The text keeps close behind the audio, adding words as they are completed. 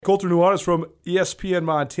Colter Nuanez from ESPN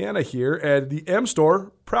Montana here, and the M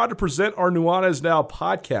Store, proud to present our Nuanez Now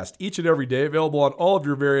podcast each and every day, available on all of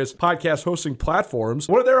your various podcast hosting platforms.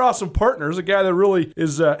 One of their awesome partners, a guy that really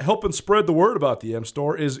is helping spread the word about the M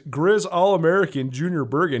Store, is Grizz All-American Junior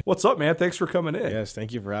Bergen. What's up, man? Thanks for coming in. Yes,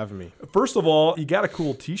 thank you for having me. First of all, you got a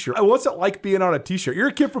cool t-shirt. What's it like being on a t-shirt? You're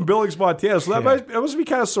a kid from Billings, Montana, so that must be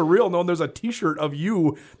kind of surreal knowing there's a t-shirt of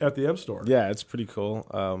you at the M Store. Yeah, it's pretty cool.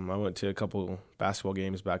 I went to a couple basketball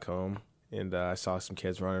games back home, and I saw some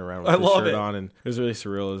kids running around with the shirt on, and it was really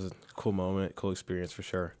surreal. It was a cool moment, cool experience for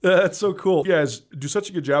sure. That's so cool. You guys do such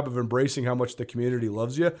a good job of embracing how much the community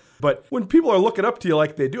loves you. But when people are looking up to you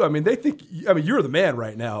like they do, they think, you're the man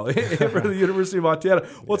right now for the University of Montana.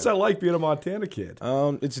 What's that like being a Montana kid?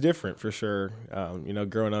 It's different for sure.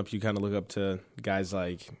 Growing up, you kind of look up to guys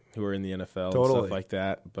like who are in the NFL and stuff like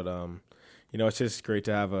that. But, it's just great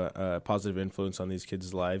to have a positive influence on these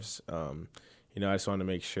kids' lives. I just want to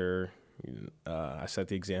make sure I set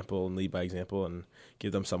the example and lead by example and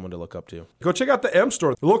give them someone to look up to. Go check out the M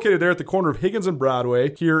Store. They're located there at the corner of Higgins and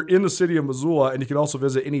Broadway here in the city of Missoula, and you can also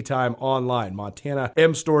visit anytime online,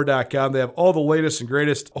 montanamstore.com. They have all the latest and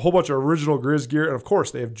greatest, a whole bunch of original Grizz gear, and of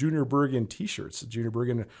course, they have Junior Bergen t-shirts. Junior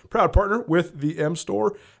Bergen, proud partner with the M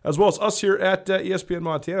Store, as well as us here at ESPN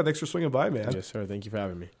Montana. Thanks for swinging by, man. Yes, sir. Thank you for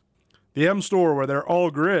having me. The M Store, where they're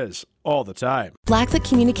all Grizz all the time. Blackfoot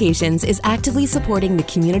Communications is actively supporting the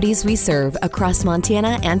communities we serve across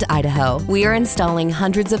Montana and Idaho. We are installing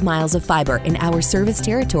hundreds of miles of fiber in our service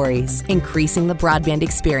territories, increasing the broadband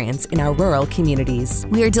experience in our rural communities.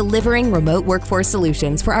 We are delivering remote workforce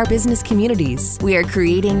solutions for our business communities. We are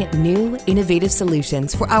creating new, innovative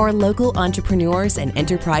solutions for our local entrepreneurs and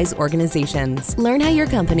enterprise organizations. Learn how your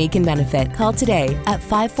company can benefit. Call today at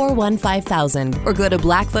 541-5000 or go to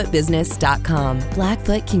blackfootbusiness.com.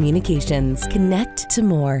 Blackfoot Communications. Connect to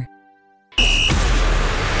more. It's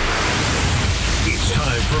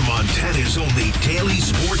time for Montana's only daily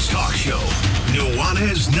sports talk show,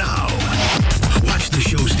 Nuanez Now. Watch the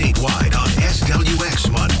show statewide on SWX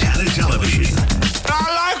Montana Television.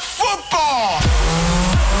 I like football!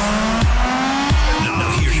 Now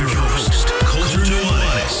here's your host, Colter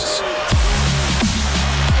Nuanez.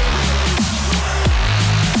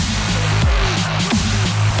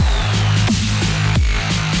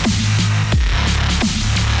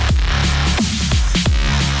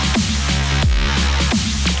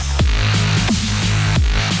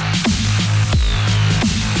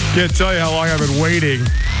 Can't tell you how long I've been waiting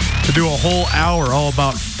to do a whole hour all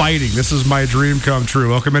about fighting. This is my dream come true.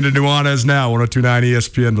 Welcome into Nuanez Now, 102.9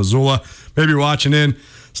 ESPN Missoula. Maybe watching in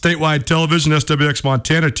statewide television, SWX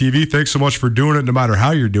Montana TV. Thanks so much for doing it, no matter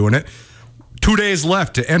how you're doing it. 2 days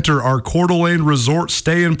left to enter our Coeur d'Alene Resort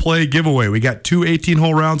Stay and Play giveaway. We got 2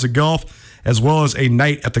 18-hole rounds of golf, as well as a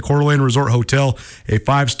night at the Coeur d'Alene Resort Hotel, a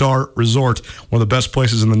 5-star resort, one of the best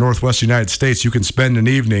places in the Northwest United States you can spend an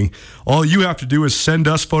evening. All you have to do is send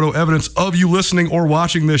us photo evidence of you listening or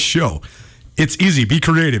watching this show. It's easy. Be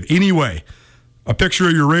creative. Anyway, a picture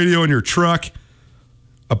of your radio in your truck,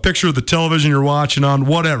 a picture of the television you're watching on,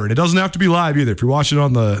 whatever. It doesn't have to be live either. If you're watching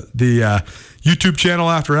on the YouTube channel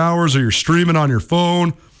after hours, or you're streaming on your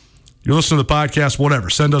phone, you're listening to the podcast, whatever.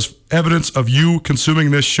 Send us evidence of you consuming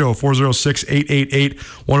this show,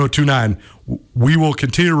 406-888-1029. We will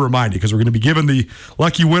continue to remind you because we're going to be giving the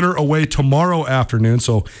lucky winner away tomorrow afternoon,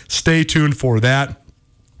 so stay tuned for that.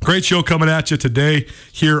 Great show coming at you today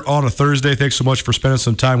here on a Thursday. Thanks so much for spending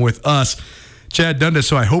some time with us. Chad Dundas,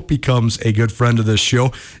 who I hope becomes a good friend of this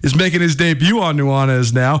show, is making his debut on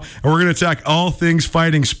Nuanez Now, and we're going to attack all things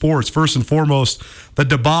fighting sports. First and foremost, the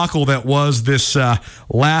debacle that was this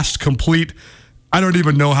last complete, I don't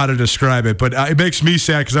even know how to describe it, but it makes me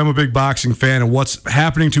sad because I'm a big boxing fan, and what's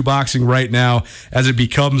happening to boxing right now as it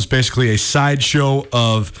becomes basically a sideshow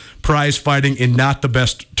of prize fighting and not the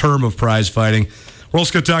best term of prize fighting. We're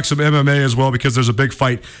also going to talk some MMA as well because there's a big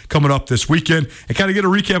fight coming up this weekend and kind of get a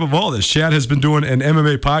recap of all this. Chad has been doing an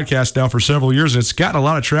MMA podcast now for several years, and it's gotten a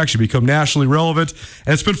lot of traction, become nationally relevant,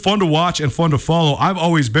 and it's been fun to watch and fun to follow. I've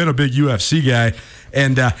always been a big UFC guy,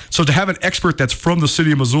 and so to have an expert that's from the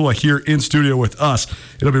city of Missoula here in studio with us,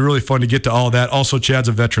 it'll be really fun to get to all that. Also, Chad's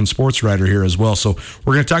a veteran sports writer here as well, so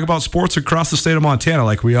we're going to talk about sports across the state of Montana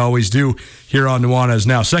like we always do here on Nuanez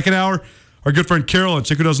Now. Second hour, our good friend Carolyn,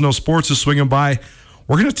 chick who doesn't know sports, is swinging by.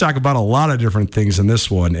 We're going to talk about a lot of different things in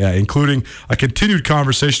this one, including a continued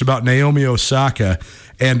conversation about Naomi Osaka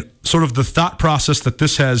and sort of the thought process that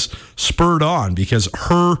this has spurred on, because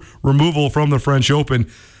her removal from the French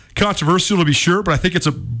Open, controversial to be sure, but I think it's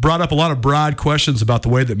brought up a lot of broad questions about the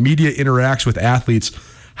way that media interacts with athletes,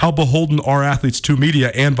 how beholden are athletes to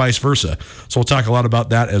media and vice versa. So we'll talk a lot about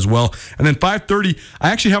that as well. And then 5:30, I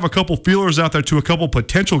actually have a couple feelers out there to a couple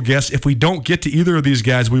potential guests. If we don't get to either of these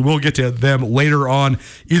guys, we will get to them later on,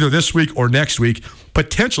 either this week or next week.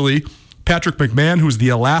 Potentially Patrick McMahon, who's the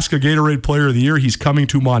Alaska Gatorade Player of the Year. He's coming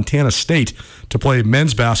to Montana State to play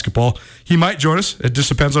men's basketball. He might join us. It just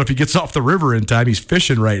depends on if he gets off the river in time. He's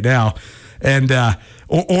fishing right now. And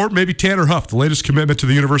or maybe Tanner Huff, the latest commitment to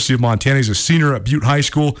the University of Montana. He's a senior at Butte High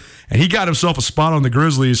School, and he got himself a spot on the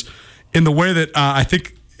Grizzlies in the way that I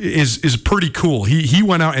think is pretty cool. He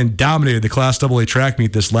went out and dominated the Class AA track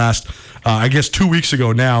meet this last, 2 weeks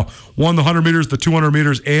ago now. Won the 100 meters, the 200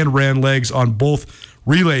 meters, and ran legs on both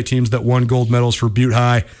relay teams that won gold medals for Butte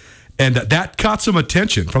High. And that caught some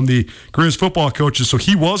attention from the Grizz football coaches. So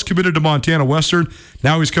he was committed to Montana Western.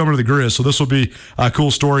 Now he's coming to the Grizz. So this will be a cool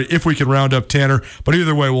story if we can round up Tanner. But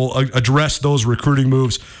either way, we'll address those recruiting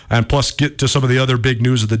moves and plus get to some of the other big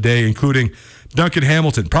news of the day, including Duncan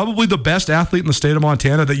Hamilton, probably the best athlete in the state of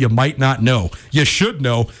Montana that you might not know. You should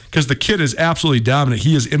know because the kid is absolutely dominant.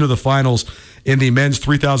 He is into the finals in the men's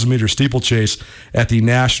 3,000-meter steeplechase at the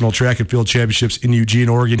National Track and Field Championships in Eugene,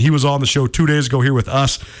 Oregon. He was on the show 2 days ago here with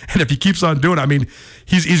us, and if he keeps on doing it, I mean,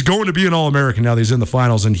 he's going to be an All-American now that he's in the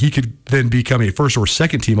finals, and he could then become a first- or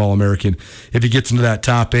second-team All-American if he gets into that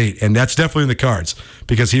top 8, and that's definitely in the cards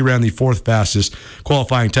because he ran the 4th fastest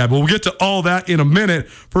qualifying time. But we'll get to all that in a minute.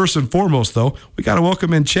 First and foremost, though, we got to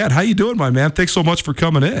welcome in Chad. How you doing, my man? Thanks so much for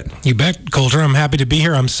coming in. You bet, Colter. I'm happy to be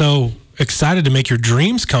here. I'm so excited to make your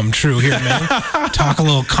dreams come true here, man. Talk a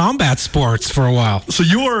little combat sports for a while. So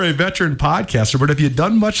you are a veteran podcaster, but have you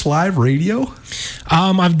done much live radio?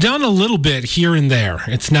 I've done a little bit here and there.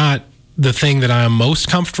 It's not the thing that I'm most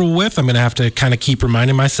comfortable with. I'm going to have to kind of keep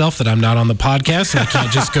reminding myself that I'm not on the podcast and I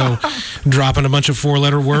can't just go dropping a bunch of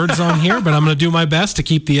 4-letter words on here, but I'm going to do my best to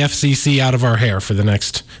keep the FCC out of our hair for the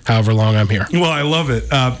next however long I'm here. Well, I love it.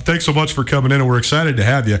 Thanks so much for coming in, and we're excited to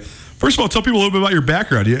have you. First of all, tell people a little bit about your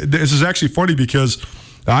background. This is actually funny because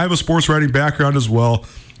I have a sports writing background as well,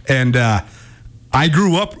 and I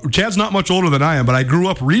grew up, Chad's not much older than I am, but I grew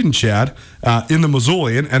up reading Chad in the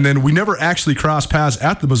Missoulian, and then we never actually crossed paths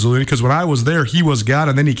at the Missoulian because when I was there, he was gone,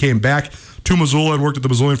 and then he came back to Missoula and worked at the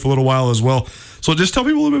Missoulian for a little while as well. So just tell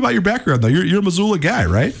people a little bit about your background, though. You're a Missoula guy,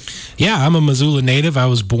 right? Yeah, I'm a Missoula native. I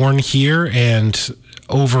was born here and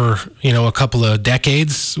over, a couple of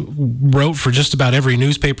decades, wrote for just about every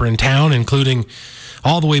newspaper in town, including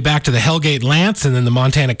all the way back to the Hellgate Lance and then the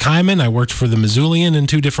Montana Kaiman. I worked for the Missoulian in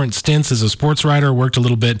 2 different stints as a sports writer, worked a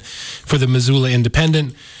little bit for the Missoula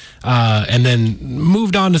Independent, and then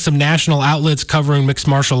moved on to some national outlets covering mixed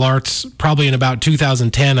martial arts. Probably in about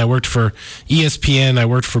 2010, I worked for ESPN, I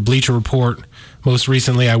worked for Bleacher Report. Most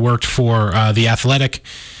recently, I worked for The Athletic,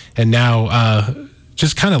 and now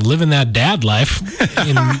just kind of living that dad life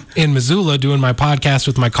in Missoula, doing my podcast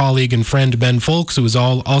with my colleague and friend Ben Folks, who is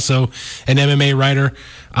also an MMA writer.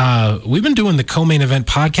 We've been doing the Co-Main Event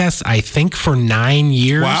podcast, I think, for 9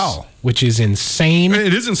 years. Wow. Which is insane.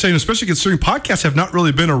 It is insane, especially considering podcasts have not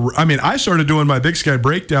really been I started doing my Big Sky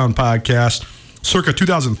Breakdown podcast circa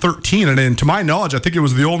 2013, and then to my knowledge, I think it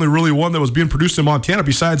was the only really one that was being produced in Montana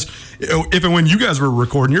besides if and when you guys were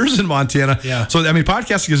recording yours in Montana. Yeah. So,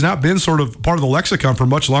 podcasting has not been sort of part of the lexicon for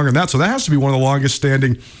much longer than that, so that has to be one of the longest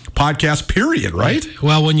standing podcasts, period, right?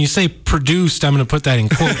 Well, when you say produced, I'm going to put that in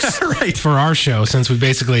quotes right. For our show, since we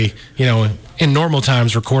basically, in normal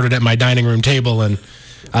times recorded at my dining room table, and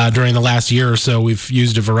during the last year or so, we've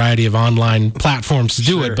used a variety of online platforms to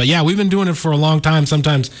do it. But yeah, we've been doing it for a long time.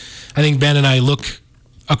 Sometimes I think Ben and I look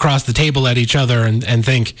across the table at each other and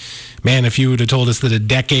think, man, if you would have told us that a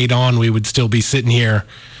decade on, we would still be sitting here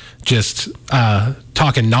just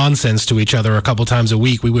talking nonsense to each other a couple times a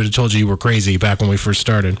week, we would have told you were crazy back when we first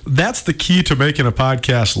started. That's the key to making a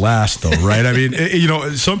podcast last, though,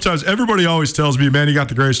 right? Sometimes everybody always tells me, man, you got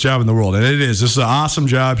the greatest job in the world. And it is. This is an awesome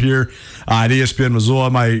job here at ESPN Missoula.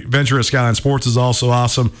 My venture at Skyline Sports is also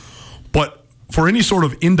awesome. But for any sort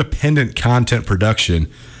of independent content production,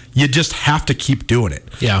 you just have to keep doing it.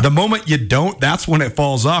 Yeah. The moment you don't, that's when it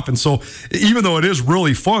falls off. And so even though it is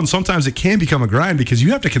really fun, sometimes it can become a grind because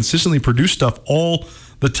you have to consistently produce stuff all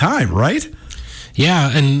the time, right?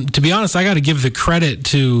 Yeah, and to be honest, I got to give the credit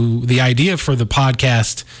to the idea for the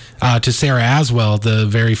podcast to Sarah Aswell, the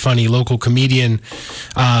very funny local comedian.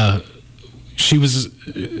 She was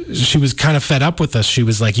kind of fed up with us. She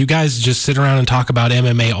was like, you guys just sit around and talk about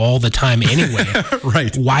MMA all the time anyway.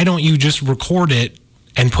 Right. Why don't you just record it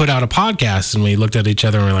and put out a podcast? And we looked at each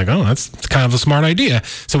other and we're like, oh, that's kind of a smart idea.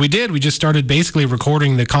 So we did. We just started basically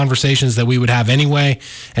recording the conversations that we would have anyway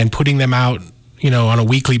and putting them out, on a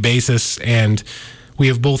weekly basis. And we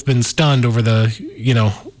have both been stunned over the,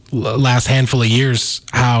 last handful of years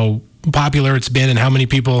how popular it's been and how many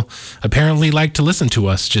people apparently like to listen to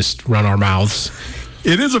us just run our mouths.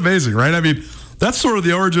 It is amazing, right? I mean, that's sort of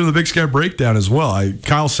the origin of the Big Sky Breakdown as well.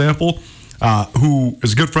 Kyle Sample, who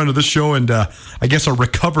is a good friend of this show and I guess a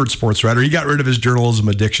recovered sports writer, he got rid of his journalism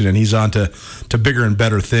addiction and he's on to bigger and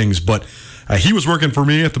better things. But he was working for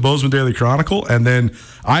me at the Bozeman Daily Chronicle, and then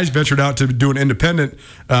I ventured out to do an independent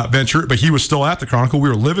venture, but he was still at the Chronicle. We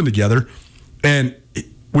were living together, and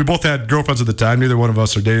we both had girlfriends at the time. Neither one of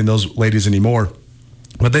us are dating those ladies anymore.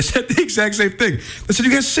 But they said the exact same thing. They said,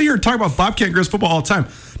 you guys sit here and talk about Bobcat and Grizz football all the time.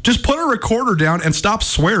 Just put a recorder down and stop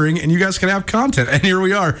swearing, and you guys can have content. And here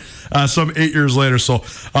we are some 8 years later. So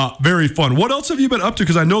very fun. What else have you been up to?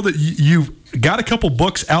 Because I know that you've got a couple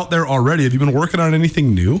books out there already. Have you been working on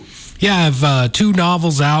anything new? Yeah, I have 2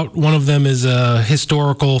 novels out. One of them is a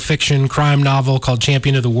historical fiction crime novel called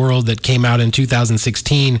Champion of the World that came out in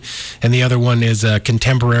 2016. And the other one is a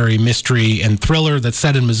contemporary mystery and thriller that's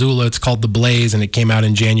set in Missoula. It's called The Blaze, and it came out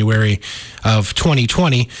in January of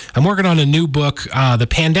 2020. I'm working on a new book. The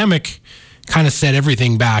pandemic kind of set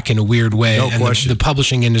everything back in a weird way. No question. The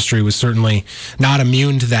publishing industry was certainly not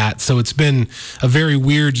immune to that. So it's been a very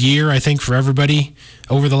weird year, I think, for everybody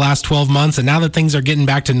over the last 12 months. And now that things are getting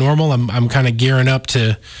back to normal, I'm kind of gearing up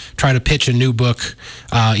to try to pitch a new book,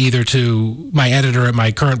 either to my editor at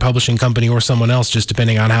my current publishing company or someone else, just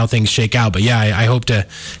depending on how things shake out. But yeah, I hope to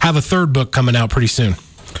have a third book coming out pretty soon.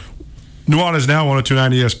 Nuanez now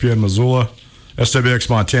 102.9 ESPN Missoula, SWX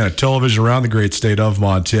Montana television around the great state of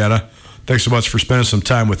Montana. Thanks so much for spending some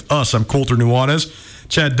time with us. I'm Colter Nuanez.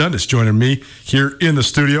 Chad Dundas joining me here in the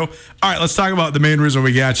studio. All right, let's talk about the main reason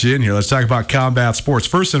we got you in here. Let's talk about combat sports.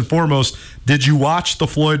 First and foremost, did you watch the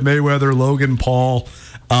Floyd Mayweather-Logan Paul,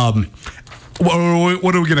 what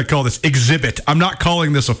are we going to call this? Exhibit. I'm not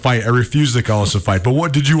calling this a fight. I refuse to call this a fight. But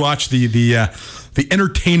what did you watch the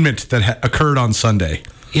entertainment that occurred on Sunday?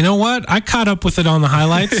 You know what? I caught up with it on the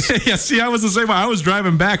highlights. Yeah, see, I was the same way. I was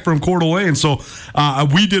driving back from Coeur d'Alene, so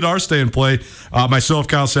we did our stay and play. Myself,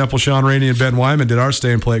 Kyle Sample, Sean Rainey, and Ben Wyman did our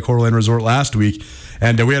stay and play at Coeur d'Alene Resort last week,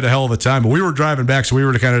 and we had a hell of a time. But we were driving back, so we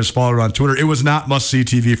were to kind of just follow it on Twitter. It was not must-see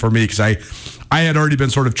TV for me because I had already been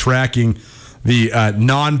sort of tracking the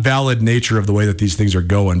non-valid nature of the way that these things are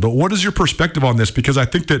going. But what is your perspective on this? Because I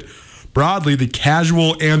think that broadly the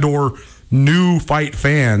casual and or new fight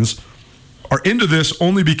fans are into this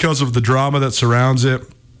only because of the drama that surrounds it.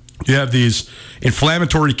 You have these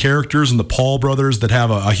inflammatory characters in the Paul brothers that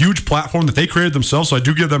have a huge platform that they created themselves, so I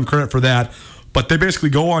do give them credit for that. But they basically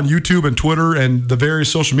go on YouTube and Twitter and the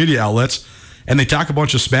various social media outlets, and they talk a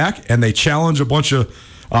bunch of smack, and they challenge a bunch of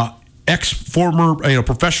ex-former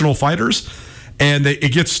professional fighters, and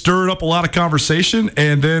it gets stirred up a lot of conversation,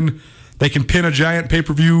 and then they can pin a giant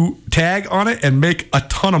pay-per-view tag on it and make a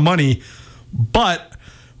ton of money. But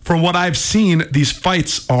from what I've seen, these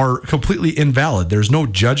fights are completely invalid. There's no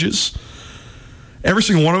judges. Every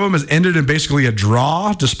single one of them has ended in basically a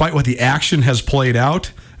draw, despite what the action has played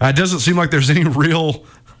out. It doesn't seem like there's any real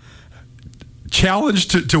challenge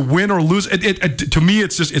to win or lose. To me,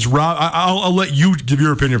 it's raw. I'll let you give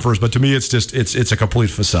your opinion first, but to me, it's a complete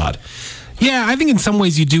facade. Yeah, I think in some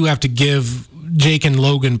ways you do have to give Jake and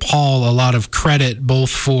Logan Paul a lot of credit, both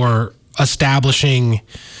for establishing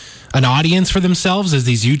an audience for themselves as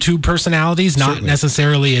these YouTube personalities, not Certainly.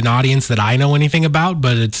 Necessarily an audience that I know anything about,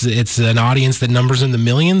 but it's an audience that numbers in the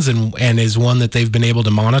millions and is one that they've been able to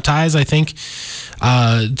monetize, I think,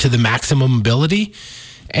 to the maximum ability.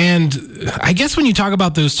 And I guess when you talk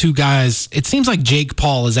about those two guys, it seems like Jake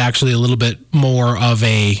Paul is actually a little bit more of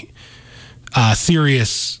a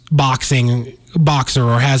serious boxer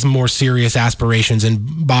or has more serious aspirations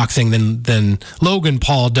in boxing than Logan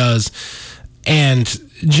Paul does. And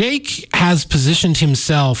Jake has positioned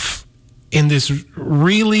himself in this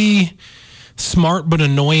really smart but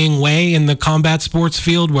annoying way in the combat sports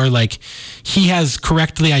field where, like, he has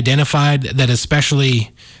correctly identified that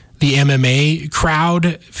especially the MMA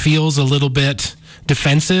crowd feels a little bit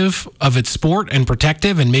defensive of its sport and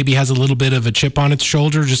protective and maybe has a little bit of a chip on its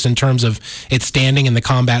shoulder just in terms of its standing in the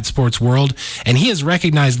combat sports world. And he has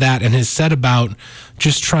recognized that and has set about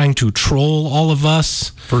just trying to troll all of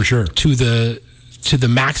us for sure to the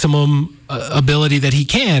maximum ability that he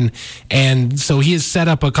can. And so he has set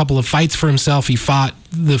up a couple of fights for himself. He fought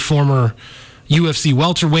the former UFC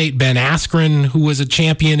welterweight Ben Askren, who was a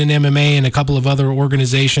champion in MMA and a couple of other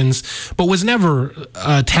organizations, but was never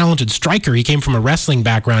a talented striker. He came from a wrestling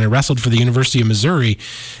background and wrestled for the University of Missouri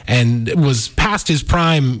and was past his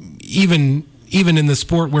prime even in the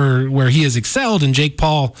sport where he has excelled. And Jake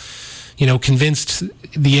Paul, convinced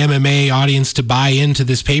the MMA audience to buy into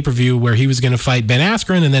this pay-per-view where he was going to fight Ben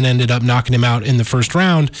Askren and then ended up knocking him out in the first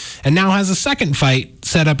round, and now has a second fight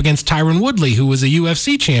set up against Tyron Woodley, who was a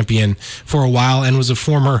UFC champion for a while and was a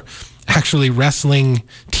former actually wrestling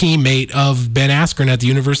teammate of Ben Askren at the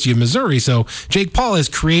University of Missouri. So Jake Paul has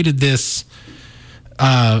created this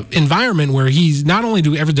environment where he's not only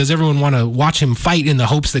does everyone want to watch him fight in the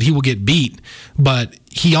hopes that he will get beat, but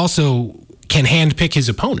he also can handpick his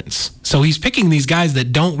opponents. So he's picking these guys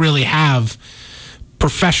that don't really have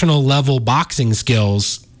professional level boxing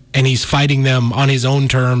skills, and he's fighting them on his own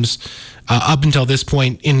terms up until this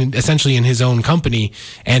point, essentially in his own company,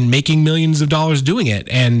 and making millions of dollars doing it.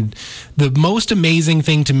 And the most amazing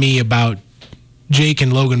thing to me about Jake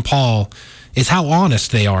and Logan Paul is how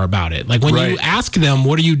honest they are about it. Like when you ask them,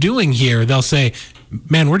 what are you doing here? They'll say,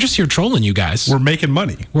 man, we're just here trolling you guys. We're making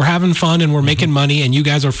money. We're having fun and we're making money, and you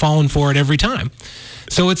guys are falling for it every time.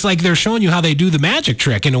 So it's like they're showing you how they do the magic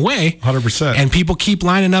trick in a way. 100%. And people keep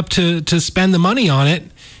lining up to spend the money on it.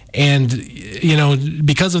 And,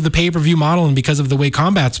 because of the pay-per-view model and because of the way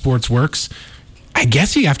combat sports works, I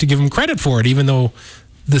guess you have to give them credit for it, even though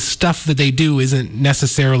the stuff that they do isn't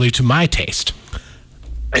necessarily to my taste.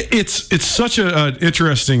 It's such an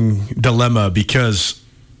interesting dilemma because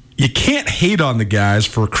you can't hate on the guys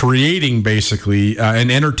for creating basically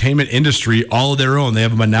an entertainment industry all of their own. They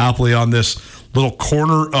have a monopoly on this little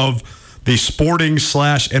corner of the sporting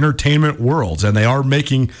 / entertainment worlds, and they are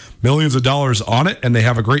making millions of dollars on it, and they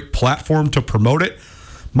have a great platform to promote it.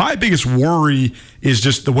 My biggest worry is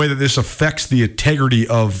just the way that this affects the integrity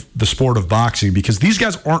of the sport of boxing, because these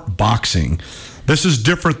guys aren't boxing. This is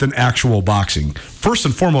different than actual boxing. First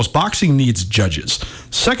and foremost, boxing needs judges.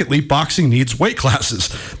 Secondly, boxing needs weight classes.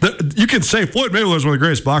 You can say Floyd Mayweather is one of the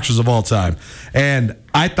greatest boxers of all time, and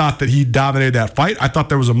I thought that he dominated that fight. I thought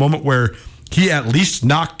there was a moment where he at least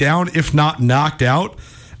knocked down, if not knocked out,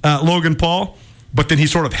 Logan Paul, but then he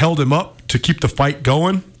sort of held him up to keep the fight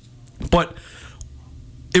going. But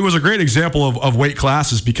it was a great example of weight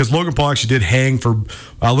classes, because Logan Paul actually did hang for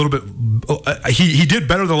a little bit. He did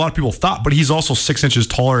better than a lot of people thought, but he's also 6 inches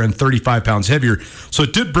taller and 35 pounds heavier. So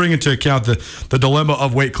it did bring into account the dilemma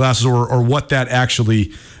of weight classes, or what that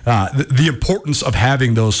actually, the importance of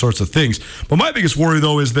having those sorts of things. But my biggest worry,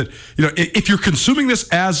 though, is that if you're consuming this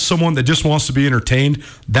as someone that just wants to be entertained,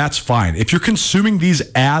 that's fine. If you're consuming these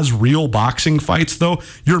as real boxing fights, though,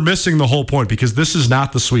 you're missing the whole point, because this is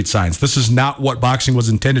not the sweet science. This is not what boxing was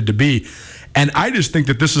intended to be. And I just think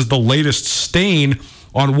that this is the latest stain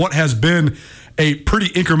on what has been a pretty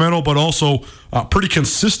incremental but also pretty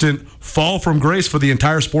consistent fall from grace for the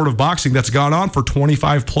entire sport of boxing that's gone on for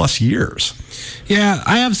 25 plus years. Yeah,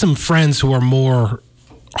 I have some friends who are more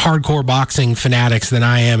hardcore boxing fanatics than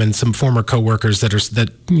I am, and some former coworkers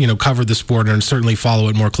that cover the sport and certainly follow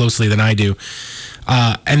it more closely than I do.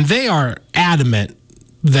 And they are adamant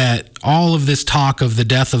that all of this talk of the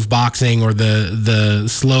death of boxing, or the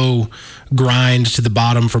slow grind to the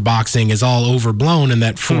bottom for boxing, is all overblown, and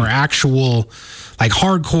that for actual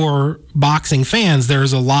hardcore boxing fans,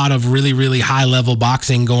 there's a lot of really, really high level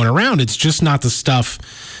boxing going around. It's just not the stuff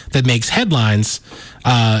that makes headlines.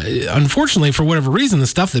 Unfortunately, for whatever reason, the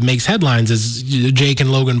stuff that makes headlines is Jake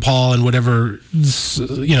and Logan Paul and whatever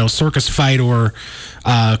circus fight or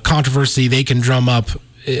controversy they can drum up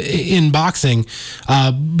in boxing.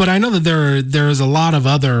 But I know that there is a lot of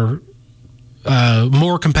other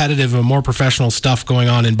more competitive and more professional stuff going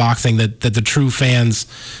on in boxing that the true fans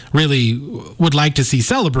really would like to see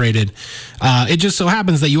celebrated. It just so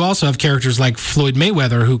happens that you also have characters like Floyd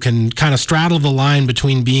Mayweather, who can kind of straddle the line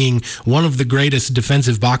between being one of the greatest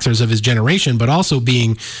defensive boxers of his generation, but also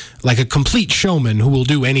being like a complete showman who will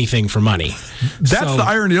do anything for money. That's the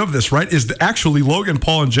irony of this, right? Is that actually Logan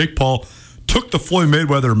Paul and Jake Paul took the Floyd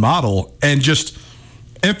Mayweather model and just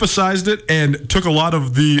emphasized it, and took a lot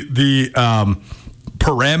of the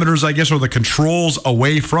parameters, I guess, or the controls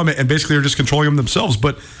away from it, and basically are just controlling them themselves.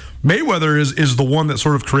 But Mayweather is the one that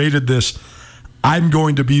sort of created this, I'm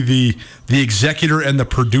going to be the executor and the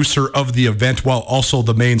producer of the event while also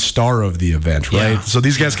the main star of the event, right? Yeah. So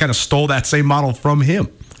these guys kind of stole that same model from him.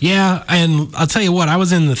 Yeah, and I'll tell you what, I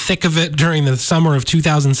was in the thick of it during the summer of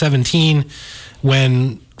 2017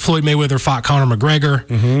 when Floyd Mayweather fought Conor McGregor,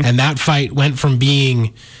 and that fight went from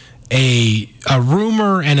being a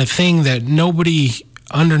rumor and a thing that nobody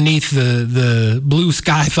underneath the blue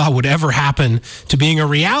sky thought would ever happen to being a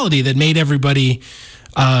reality that made everybody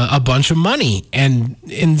a bunch of money. And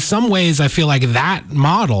in some ways, I feel like that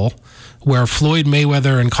model, where Floyd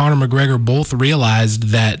Mayweather and Conor McGregor both realized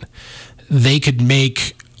that they could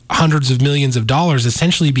make hundreds of millions of dollars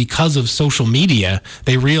essentially because of social media.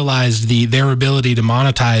 They realized their ability to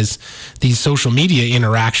monetize these social media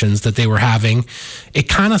interactions that they were having. It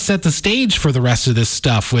kind of set the stage for the rest of this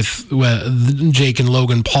stuff with Jake and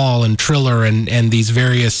Logan Paul and Triller and these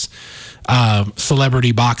various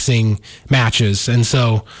celebrity boxing matches. And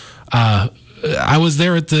so I was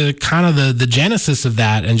there at the kind of the genesis of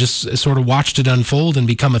that and just sort of watched it unfold and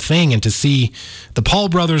become a thing. And to see the Paul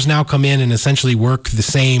brothers now come in and essentially work the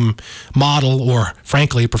same model, or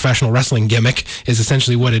frankly, a professional wrestling gimmick is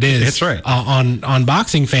essentially what it is. That's right. On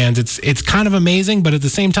boxing fans, it's kind of amazing, but at the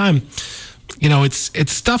same time,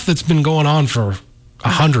 it's stuff that's been going on for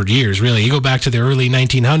 100 years, really. You go back to the early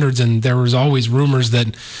 1900s, and there was always rumors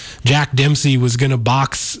that Jack Dempsey was going to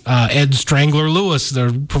box Ed Strangler Lewis,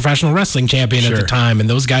 the professional wrestling champion at the time, and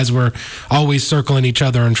those guys were always circling each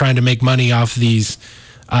other and trying to make money off these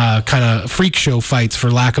kind of freak show fights, for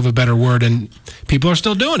lack of a better word, and people are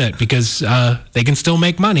still doing it because they can still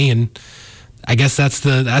make money. And I guess that's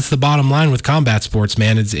the bottom line with combat sports,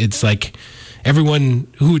 man. It's like everyone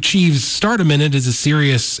who achieves stardom in it is a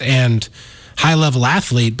serious and high-level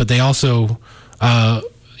athlete, but they also,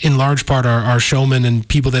 in large part, are showmen and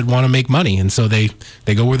people that want to make money, and so they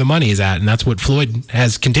go where the money is at, and that's what Floyd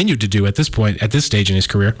has continued to do at this point, at this stage in his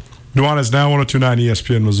career. Nuanez now 102.9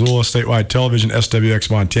 ESPN Missoula, statewide television, SWX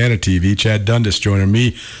Montana TV. Chad Dundas joining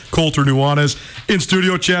me, Colter Nuanez in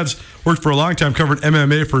studio. Chad's worked for a long time covering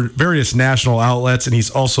MMA for various national outlets, and he's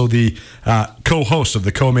also the co-host of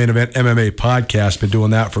the Co-Main Event MMA podcast. Been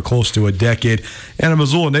doing that for close to a decade, and a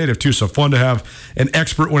Missoula native too. So fun to have an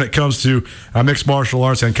expert when it comes to mixed martial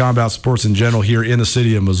arts and combat sports in general here in the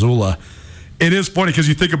city of Missoula. It is funny because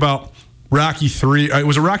you think about Rocky 3, it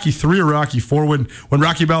was a Rocky 3 or Rocky 4 when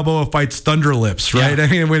Rocky Balboa fights Thunder Lips, right? Yeah. I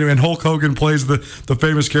mean, when Hulk Hogan plays the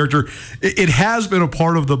famous character. It has been a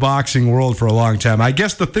part of the boxing world for a long time. I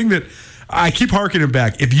guess the thing that I keep harkening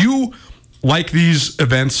back, if you like these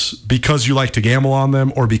events because you like to gamble on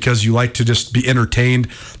them or because you like to just be entertained,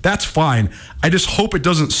 that's fine. I just hope it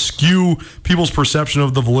doesn't skew people's perception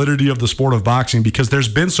of the validity of the sport of boxing, because there's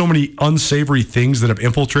been so many unsavory things that have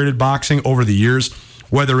infiltrated boxing over the years,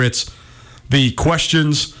 whether it's the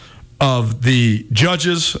questions of the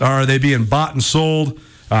judges, are they being bought and sold?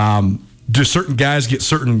 Do certain guys get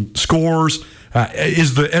certain scores?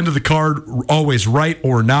 Is the end of the card always right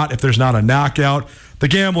or not if there's not a knockout? The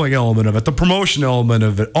gambling element of it, the promotion element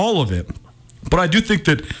of it, all of it. But I do think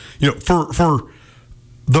that, for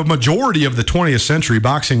the majority of the 20th century,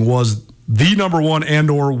 boxing was the number one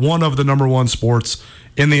and or one of the number one sports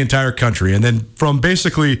in the entire country. And then from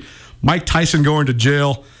basically Mike Tyson going to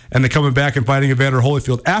jail and then coming back and fighting Evander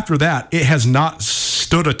Holyfield, after that, it has not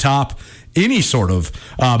stood atop any sort of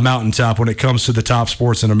mountaintop when it comes to the top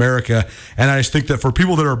sports in America. And I just think that for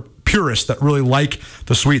people that are purists, that really like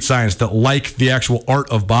the sweet science, that like the actual art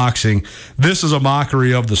of boxing, this is a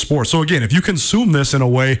mockery of the sport. So again, if you consume this in a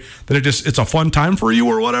way that it's a fun time for you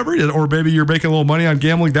or whatever, or maybe you're making a little money on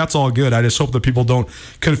gambling, that's all good. I just hope that people don't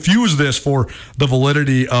confuse this for the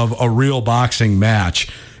validity of a real boxing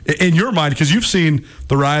match. In your mind, because you've seen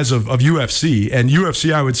the rise of UFC, and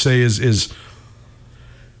UFC, I would say, is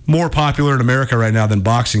more popular in America right now than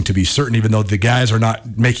boxing, to be certain, even though the guys are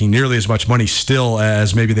not making nearly as much money still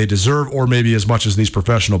as maybe they deserve, or maybe as much as these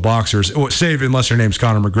professional boxers, save unless your name's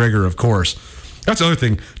Conor McGregor, of course. That's the other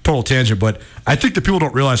thing, total tangent, but I think that people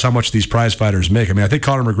don't realize how much these prize fighters make. I mean, I think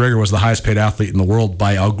Conor McGregor was the highest paid athlete in the world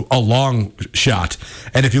by a long shot.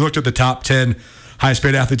 And if you looked at the top 10 highest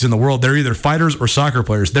paid athletes in the world, they're either fighters or soccer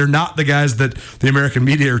players. They're not the guys that the American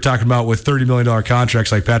media are talking about with $30 million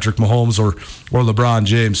contracts like Patrick Mahomes or LeBron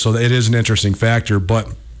James. So it is an interesting factor. But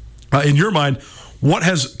in your mind, what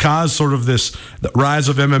has caused sort of this the rise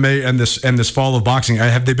of MMA and this fall of boxing?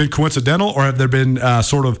 Have they been coincidental, or have there been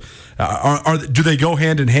do they go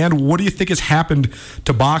hand in hand? What do you think has happened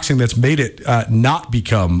to boxing that's made it not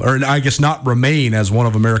become, or I guess not remain, as one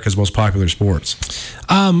of America's most popular sports?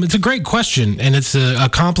 It's a great question, and it's a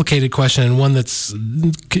complicated question, and one that's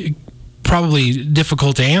probably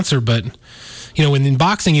difficult to answer. But when in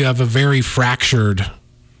boxing you have a very fractured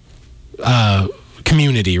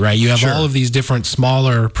community, right? You have all of these different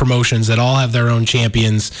smaller promotions that all have their own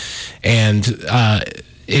champions, and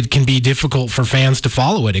it can be difficult for fans to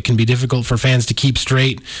follow it. It can be difficult for fans to keep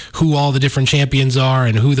straight who all the different champions are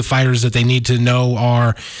and who the fighters that they need to know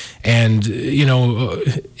are. And,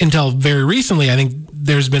 until very recently, I think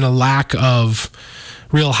there's been a lack of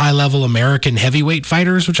real high-level American heavyweight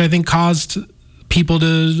fighters, which I think caused people to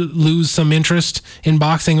lose some interest in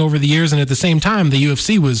boxing over the years. And at the same time, the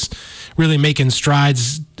UFC was really making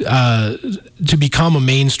strides to become a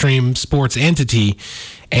mainstream sports entity.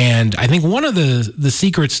 And I think one of the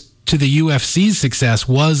secrets to the UFC's success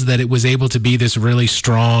was that it was able to be this really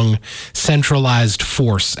strong, centralized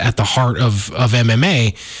force at the heart of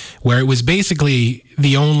MMA, where it was basically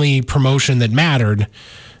the only promotion that mattered,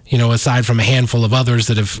 aside from a handful of others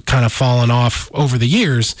that have kind of fallen off over the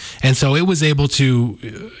years. And so it was able to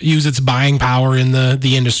use its buying power in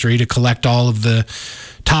the industry to collect all of the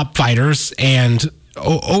top fighters, and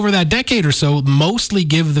over that decade or so, mostly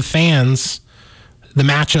give the fans the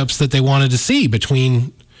matchups that they wanted to see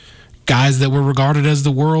between guys that were regarded as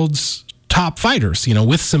the world's top fighters,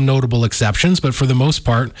 with some notable exceptions. But for the most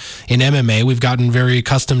part, in MMA, we've gotten very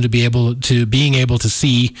accustomed to being able to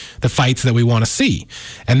see the fights that we want to see.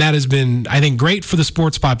 And that has been, I think, great for the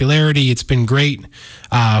sport's popularity. It's been great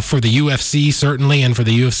for the UFC, certainly, and for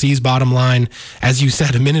the UFC's bottom line. As you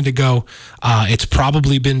said a minute ago, it's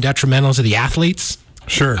probably been detrimental to the athletes.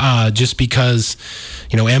 Sure. Just because,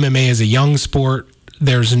 MMA is a young sport.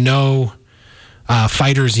 There's no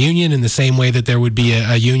fighters union in the same way that there would be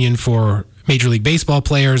a union for Major League Baseball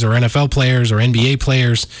players or NFL players or NBA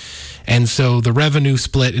players. And so the revenue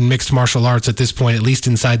split in mixed martial arts at this point, at least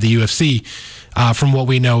inside the UFC, from what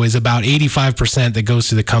we know, is about 85% that goes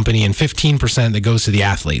to the company and 15% that goes to the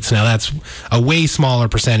athletes. Now, that's a way smaller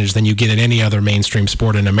percentage than you get in any other mainstream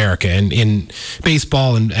sport in America. And in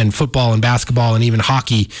baseball and football and basketball and even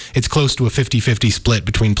hockey, it's close to a 50-50 split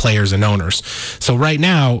between players and owners. So right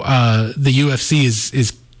now, the UFC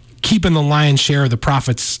is keeping the lion's share of the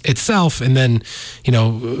profits itself, and then,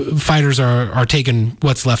 fighters are taking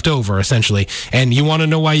what's left over, essentially. And you want to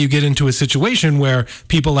know why you get into a situation where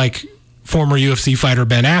people like former UFC fighter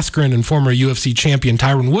Ben Askren and former UFC champion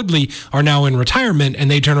Tyron Woodley are now in retirement,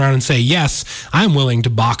 and they turn around and say, yes, I'm willing to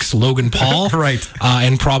box Logan Paul right.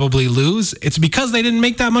 And probably lose. It's because they didn't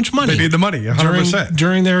make that much money. They need the money, 100%.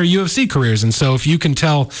 During their UFC careers. And so if you can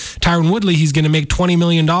tell Tyron Woodley he's going to make $20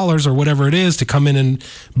 million or whatever it is to come in and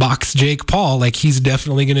box Jake Paul, like, he's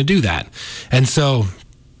definitely going to do that. And so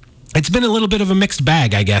it's been a little bit of a mixed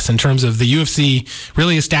bag, I guess, in terms of the UFC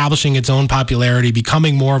really establishing its own popularity,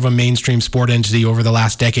 becoming more of a mainstream sport entity over the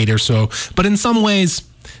last decade or so, but in some ways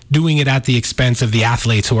doing it at the expense of the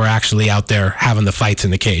athletes who are actually out there having the fights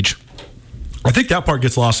in the cage. I think that part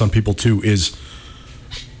gets lost on people, too, is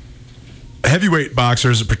heavyweight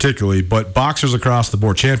boxers particularly, but boxers across the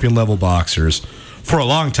board, champion-level boxers, for a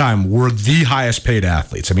long time were the highest paid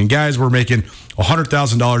athletes. I mean, guys were making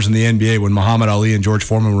 $100,000 in the NBA when Muhammad Ali and George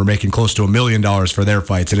Foreman were making close to $1 million for their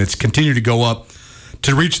fights, and it's continued to go up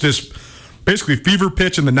to reach this basically fever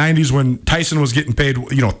pitch in the 90s when Tyson was getting paid,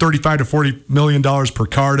 $35 to $40 million per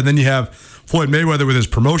card, and then you have Floyd Mayweather with his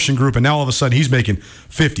promotion group, and now all of a sudden he's making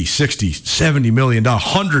 $50, $60, $70 million,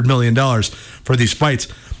 $100 million for these fights.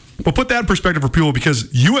 But put that in perspective for people, because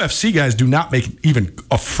UFC guys do not make even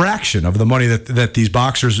a fraction of the money that these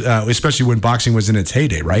boxers, especially when boxing was in its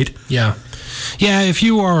heyday, right? Yeah. Yeah, if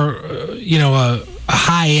you are, a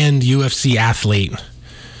high-end UFC athlete,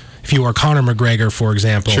 if you are Conor McGregor, for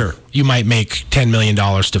example, sure, you might make $10 million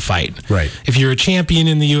to fight. Right. If you're a champion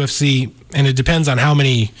in the UFC, and it depends on how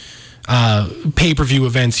many pay-per-view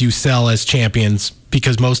events you sell as champions,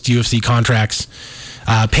 because most UFC contracts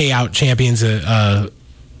pay out champions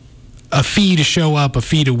a fee to show up, a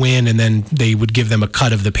fee to win, and then they would give them a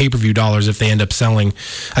cut of the pay-per-view dollars if they end up selling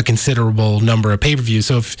a considerable number of pay-per-views.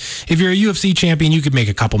 So if you're a UFC champion, you could make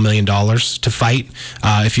a couple $1 million to fight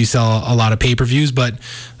if you sell a lot of pay-per-views. But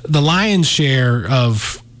the lion's share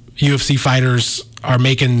of UFC fighters are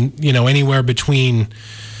making, anywhere between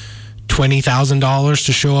 $20,000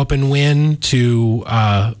 to show up and win to,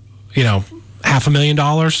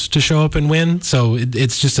 $500,000 to show up and win. So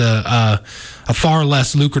it's just a far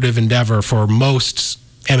less lucrative endeavor for most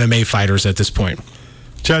MMA fighters at this point.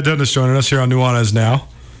 Chad Dundas joining us here on Nuanez Now,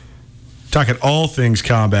 talking all things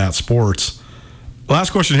combat sports.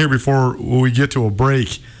 Last question here before we get to a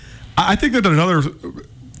break. I think that another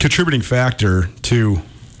contributing factor to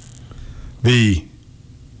the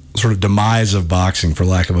sort of demise of boxing, for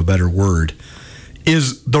lack of a better word,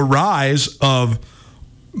 is the rise of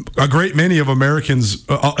a great many of Americans,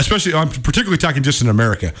 especially, I'm particularly talking just in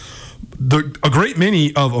America, a great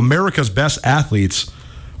many of America's best athletes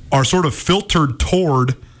are sort of filtered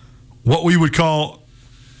toward what we would call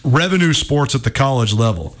revenue sports at the college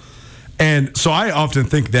level. And so I often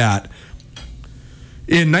think that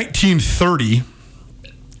in 1930,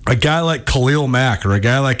 a guy like Khalil Mack or a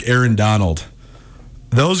guy like Aaron Donald,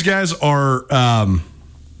 those guys are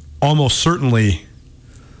almost certainly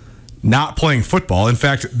not playing football. In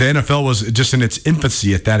fact, the NFL was just in its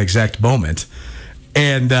infancy at that exact moment.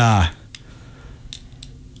 And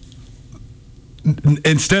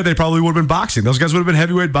instead, they probably would have been boxing. Those guys would have been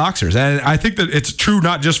heavyweight boxers. And I think that it's true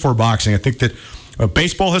not just for boxing. I think that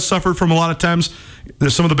baseball has suffered from a lot of times.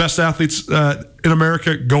 There's some of the best athletes in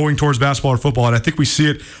America going towards basketball or football, and I think we see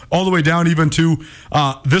it all the way down even to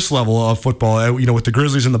this level of football, with the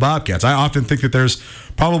Grizzlies and the Bobcats. I often think that there's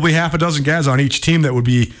probably half a dozen guys on each team that would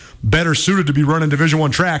be better suited to be running Division I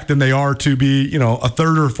track than they are to be, a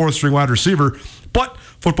third or fourth string wide receiver. But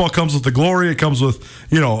football comes with the glory. It comes with,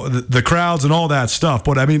 the crowds and all that stuff.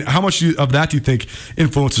 But, I mean, how much of that do you think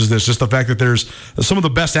influences this? Just the fact that there's some of the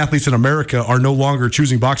best athletes in America are no longer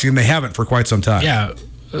choosing boxing, and they haven't for quite some time. Yeah,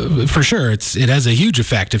 for sure. It has a huge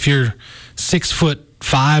effect. If you're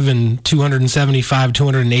 6'5" and 275,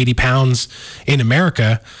 280 pounds in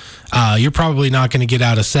America, you're probably not going to get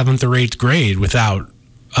out of 7th or 8th grade without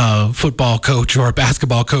a football coach or a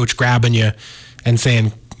basketball coach grabbing you and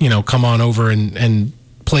saying, come on over and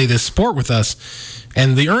play this sport with us.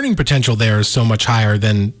 And the earning potential there is so much higher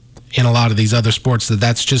than in a lot of these other sports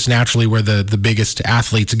that's just naturally where the biggest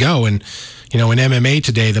athletes go. And, in MMA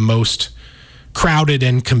today, the most crowded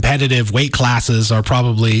and competitive weight classes are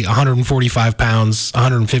probably 145 pounds,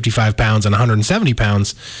 155 pounds, and 170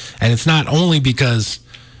 pounds. And it's not only because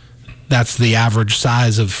that's the average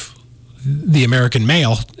size of the American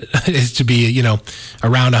male is to be,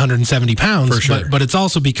 around 170 pounds. For sure. But it's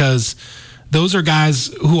also because those are guys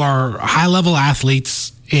who are high-level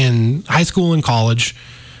athletes in high school and college.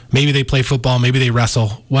 Maybe they play football, maybe they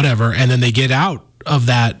wrestle, whatever, and then they get out of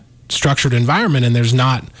that structured environment, and there's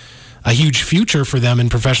not a huge future for them in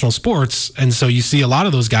professional sports. And so you see a lot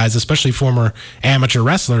of those guys, especially former amateur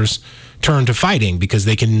wrestlers, turn to fighting because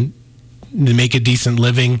they can make a decent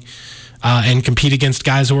living and compete against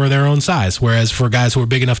guys who are their own size. Whereas for guys who are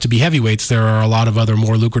big enough to be heavyweights, there are a lot of other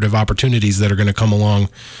more lucrative opportunities that are going to come along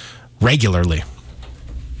regularly.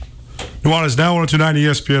 Nuanez now 102.9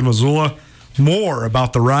 ESPN Missoula. More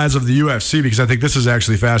about the rise of the UFC, because I think this is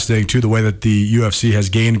actually fascinating too, the way that the UFC has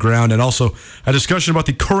gained ground, and also a discussion about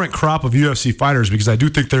the current crop of UFC fighters, because I do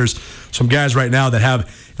think there's some guys right now that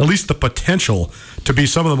have at least the potential to be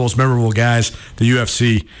some of the most memorable guys the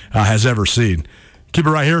UFC has ever seen. Keep it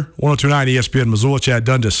right here, 102.9 ESPN Missoula. Chad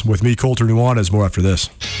Dundas with me, Colter Nuanez. More after this.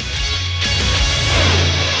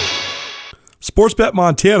 Sportsbet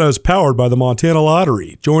Montana is powered by the Montana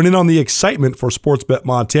Lottery. Join in on the excitement for Sportsbet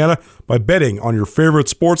Montana by betting on your favorite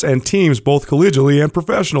sports and teams both collegially and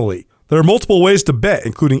professionally. There are multiple ways to bet,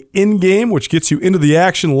 including in-game, which gets you into the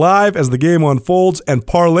action live as the game unfolds, and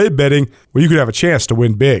parlay betting, where you could have a chance to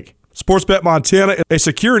win big. Sportsbet Montana is a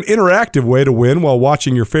secure and interactive way to win while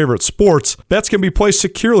watching your favorite sports. Bets can be placed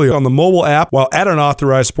securely on the mobile app while at an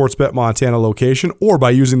authorized Sportsbet Montana location or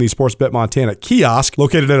by using the Sportsbet Montana kiosk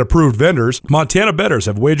located at approved vendors. Montana bettors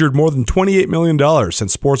have wagered more than $28 million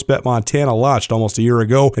since Sportsbet Montana launched almost a year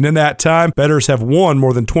ago, and in that time, bettors have won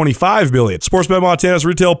more than $25 million. Sportsbet Montana's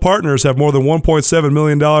retail partners have more than $1.7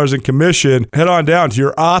 million in commission. Head on down to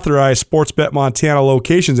your authorized Sportsbet Montana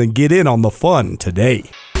locations and get in on the fun today.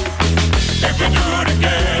 If you do it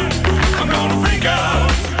again, I'm gonna freak out.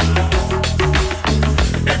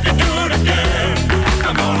 If you do it again,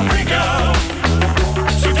 I'm gonna freak out.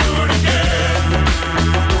 So do it again.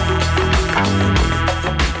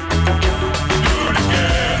 Do it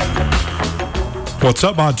again. What's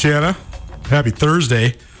up, Montana? Happy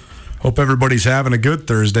Thursday. Hope everybody's having a good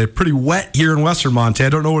Thursday. Pretty wet here in western Montana.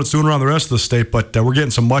 Don't know what it's doing around the rest of the state, but we're getting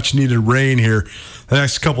some much-needed rain here the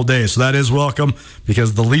next couple days. So that is welcome,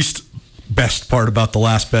 because the least best part about the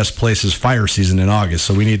last best place is fire season in August.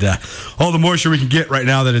 So we need all the moisture we can get right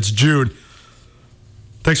now that it's June.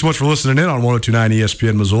 Thanks so much for listening in on 102.9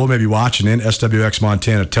 ESPN Missoula, maybe watching in SWX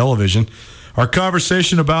Montana Television. Our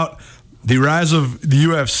conversation about the rise of the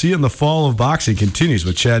UFC and the fall of boxing continues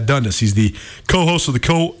with Chad Dundas. He's the co-host of the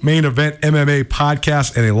Co-Main Event MMA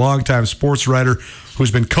podcast and a longtime sports writer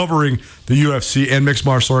who's been covering the UFC and mixed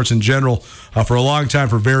martial arts in general for a long time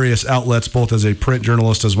for various outlets, both as a print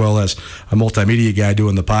journalist as well as a multimedia guy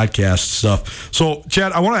doing the podcast stuff. So,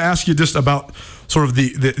 Chad, I want to ask you just about sort of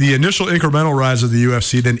the initial incremental rise of the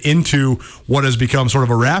UFC, then into what has become sort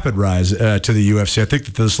of a rapid rise to the UFC. I think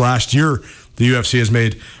that this last year, the UFC has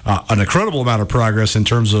made an incredible amount of progress in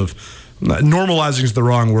terms of normalizing is the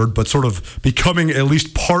wrong word, but sort of becoming at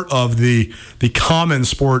least part of the common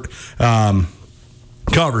sport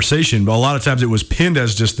conversation, but a lot of times it was pinned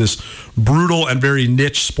as just this brutal and very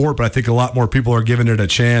niche sport, but I think a lot more people are giving it a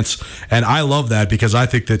chance, and I love that because I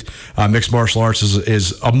think that mixed martial arts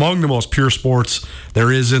is among the most pure sports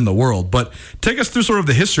there is in the world. But take us through sort of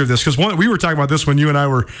the history of this, because we were talking about this when you and I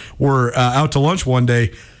were out to lunch one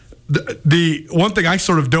day. The one thing I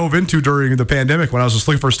sort of dove into during the pandemic when I was just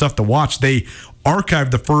looking for stuff to watch, they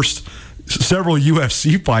archived the first several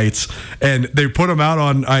UFC fights and they put them out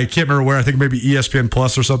on, I can't remember where, I think maybe ESPN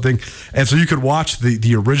Plus or something, and so you could watch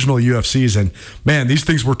the original UFCs, and man, these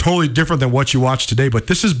things were totally different than what you watch today. But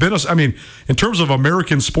this has been, I mean, in terms of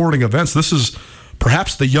American sporting events, this is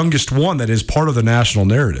perhaps the youngest one that is part of the national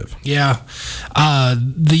narrative. Yeah.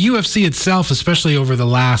 The UFC itself, especially over the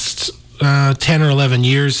last 10 or 11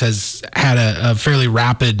 years, has had a fairly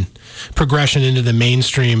rapid progression into the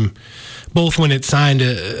mainstream, both when it signed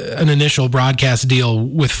an initial broadcast deal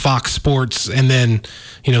with Fox Sports, and then,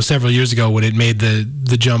 several years ago when it made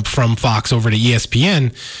the jump from Fox over to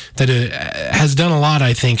ESPN, that it has done a lot,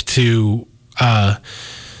 I think, to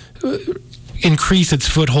increase its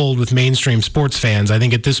foothold with mainstream sports fans. I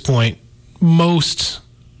think at this point, most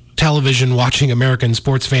television watching American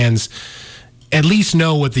sports fans at least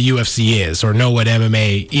know what the UFC is or know what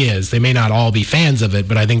MMA is. They may not all be fans of it,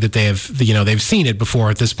 but I think that they've seen it before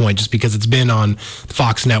at this point, just because it's been on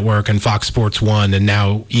Fox Network and Fox Sports 1 and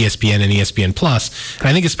now ESPN and ESPN Plus. And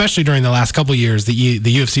I think especially during the last couple of years, the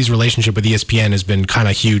UFC's relationship with ESPN has been kind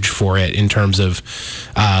of huge for it in terms of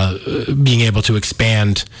being able to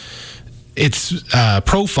expand its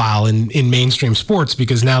profile in mainstream sports,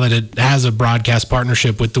 because now that it has a broadcast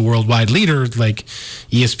partnership with the worldwide leader, like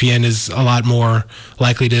ESPN is a lot more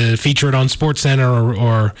likely to feature it on SportsCenter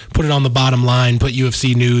or put it on the bottom line, put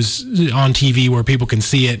UFC news on TV where people can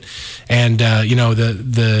see it. And,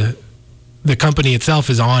 the company itself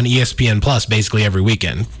is on ESPN Plus basically every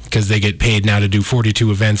weekend because they get paid now to do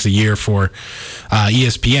 42 events a year for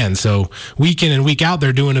ESPN. So week in and week out,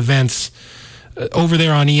 they're doing events over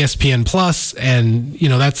there on ESPN Plus, and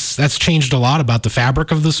that's changed a lot about the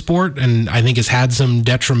fabric of the sport, and I think has had some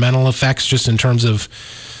detrimental effects just in terms of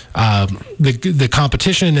the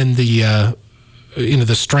competition and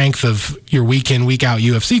the strength of your week in, week out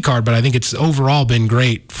UFC card. But I think it's overall been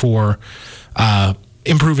great for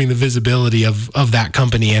improving the visibility of that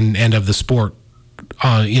company and of the sport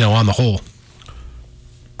on the whole.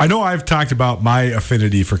 I know I've talked about my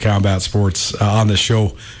affinity for combat sports on the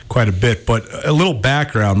show quite a bit, but a little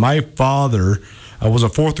background. My father was a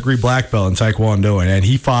 4th degree black belt in Taekwondo, and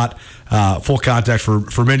he fought full contact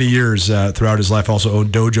for many years throughout his life. Also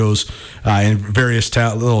owned dojos in various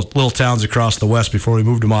little towns across the West before he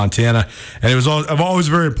moved to Montana. And it was always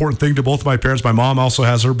a very important thing to both of my parents. My mom also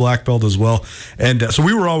has her black belt as well. And so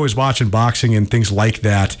we were always watching boxing and things like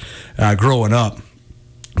that growing up.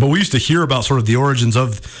 But we used to hear about sort of the origins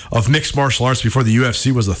of mixed martial arts before the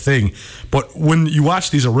UFC was a thing. But when you watch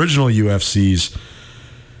these original UFCs,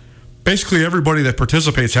 basically everybody that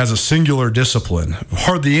participates has a singular discipline.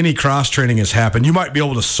 Hardly any cross-training has happened. You might be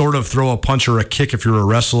able to sort of throw a punch or a kick if you're a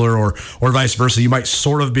wrestler, or vice versa. You might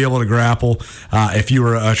sort of be able to grapple if you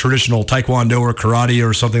were a traditional Taekwondo or karate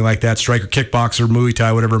or something like that, striker, kickboxer, Muay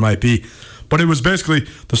Thai, whatever it might be. But it was basically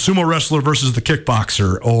the sumo wrestler versus the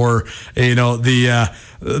kickboxer, or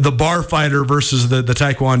the bar fighter versus the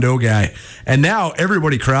Taekwondo guy. And now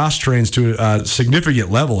everybody cross trains to a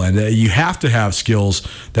significant level, and you have to have skills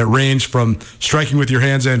that range from striking with your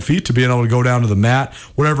hands and feet to being able to go down to the mat,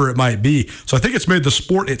 whatever it might be. So I think it's made the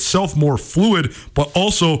sport itself more fluid, but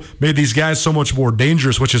also made these guys so much more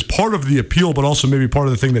dangerous, which is part of the appeal, but also maybe part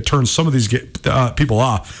of the thing that turns some of these people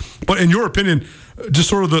off. But in your opinion, just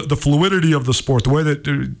sort of the fluidity of the sport, the way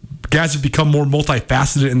that guys have become more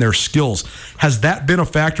multifaceted in their skills, has that been a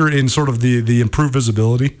factor in sort of the improved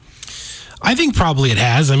visibility? I think probably it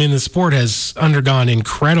has. I mean, the sport has undergone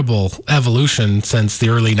incredible evolution since the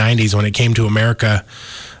early 90s when it came to America,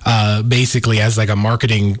 basically as like a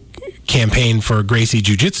marketing campaign for Gracie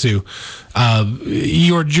Jiu-Jitsu.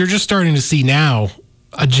 You're just starting to see now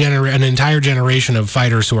an entire generation of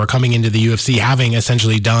fighters who are coming into the UFC having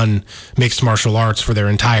essentially done mixed martial arts for their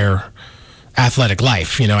entire athletic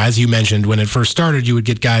life. As you mentioned, when it first started, you would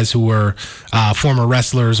get guys who were former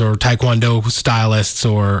wrestlers or Taekwondo stylists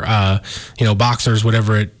or boxers,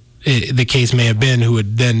 whatever the case may have been, who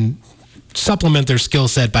would then supplement their skill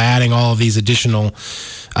set by adding all of these additional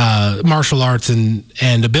martial arts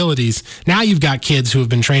and abilities. Now you've got kids who have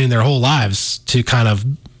been training their whole lives to kind of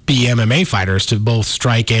be MMA fighters, to both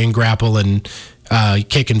strike and grapple and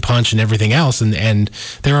kick and punch and everything else, and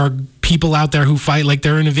there are people out there who fight like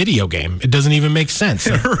they're in a video game. It doesn't even make sense.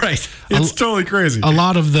 Right, it's totally crazy. A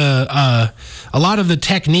lot of the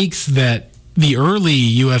techniques that the early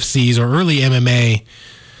UFCs or early MMA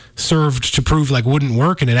served to prove like wouldn't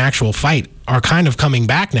work in an actual fight are kind of coming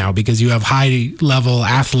back now, because you have high level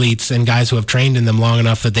athletes and guys who have trained in them long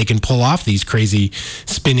enough that they can pull off these crazy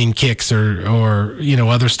spinning kicks or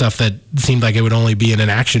other stuff that seemed like it would only be in an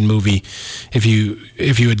action movie if you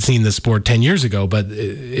had seen the sport 10 years ago. But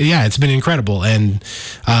yeah, it's been incredible, and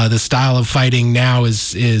the style of fighting now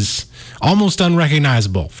is almost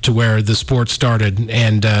unrecognizable to where the sport started,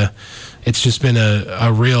 and it's just been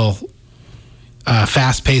a real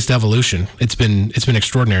fast-paced evolution. It's been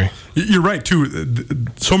extraordinary. You're right too.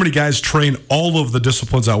 So many guys train all of the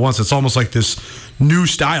disciplines at once. It's almost like this new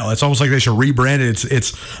style. It's almost like they should rebrand it.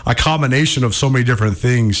 It's a combination of so many different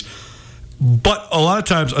things. But a lot of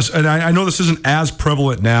times, and I know this isn't as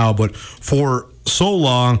prevalent now, but for so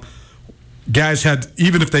long, guys had,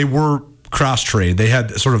 even if they were cross-trained, they had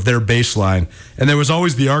sort of their baseline, and there was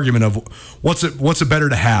always the argument of what's it better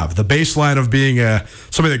to have, the baseline of being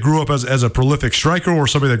somebody that grew up as a prolific striker or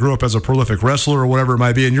somebody that grew up as a prolific wrestler or whatever it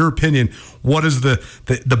might be. In your opinion, what is the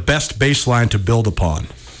best baseline to build upon?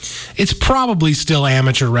 It's probably still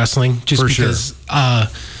amateur wrestling, just for because sure.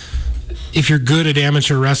 If you're good at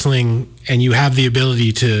amateur wrestling and you have the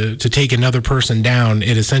ability to take another person down,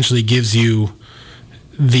 it essentially gives you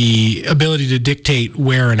the ability to dictate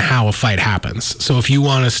where and how a fight happens. So if you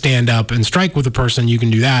want to stand up and strike with a person, you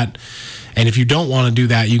can do that. And if you don't want to do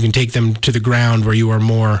that, you can take them to the ground where you are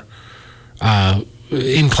more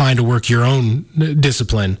inclined to work your own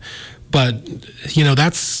discipline. But,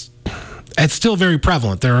 it's still very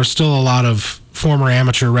prevalent. There are still a lot of former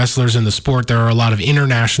amateur wrestlers in the sport. There are a lot of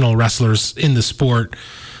international wrestlers in the sport.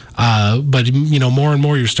 But more and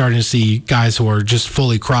more you're starting to see guys who are just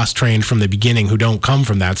fully cross-trained from the beginning who don't come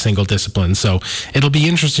from that single discipline. So it'll be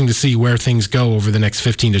interesting to see where things go over the next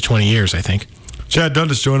 15 to 20 years, I think. Chad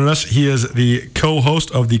Dundas joining us. He is the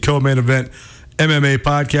co-host of the Co-Main Event MMA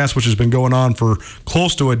podcast, which has been going on for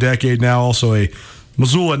close to a decade now. Also a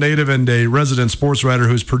Missoula native and a resident sports writer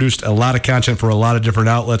who's produced a lot of content for a lot of different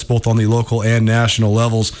outlets, both on the local and national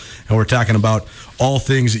levels. And we're talking about all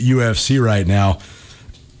things UFC right now.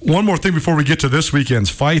 One more thing before we get to this weekend's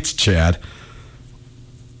fights, Chad.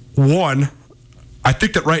 One, I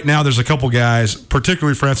think that right now there's a couple guys,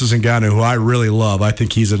 particularly Francis Ngannou, who I really love. I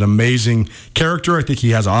think he's an amazing character. I think he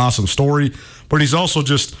has an awesome story, but he's also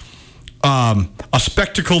just a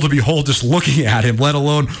spectacle to behold just looking at him, let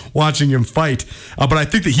alone watching him fight. But I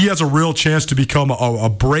think that he has a real chance to become a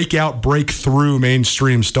breakthrough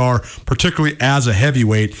mainstream star, particularly as a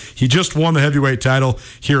heavyweight. He just won the heavyweight title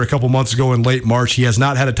here a couple months ago in late March. He has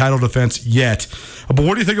not had a title defense yet. But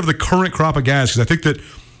what do you think of the current crop of guys? Because I think that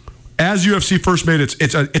as UFC first made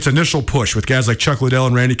its initial push with guys like Chuck Liddell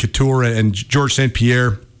and Randy Couture and George St.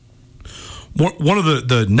 Pierre, one of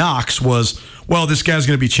the knocks was, well, this guy's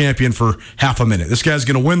going to be champion for half a minute. This guy's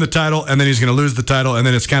going to win the title, and then he's going to lose the title, and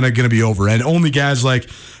then it's kind of going to be over. And only guys like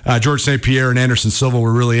George St. Pierre and Anderson Silva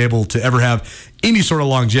were really able to ever have any sort of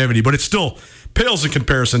longevity. But it still pales in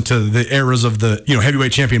comparison to the eras of the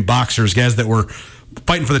heavyweight champion boxers, guys that were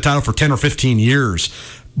fighting for the title for 10 or 15 years.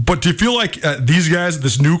 But do you feel like these guys,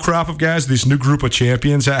 this new crop of guys, this new group of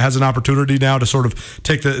champions has an opportunity now to sort of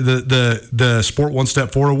take the sport one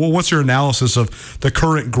step forward? Well, what's your analysis of the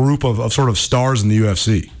current group of sort of stars in the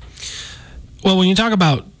UFC? Well, when you talk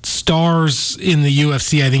about stars in the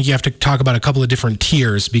UFC, I think you have to talk about a couple of different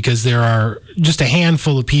tiers, because there are just a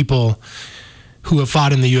handful of people who have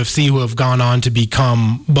fought in the UFC who have gone on to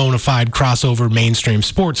become bona fide crossover mainstream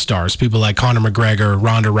sports stars. People like Conor McGregor,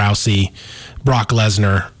 Ronda Rousey, Brock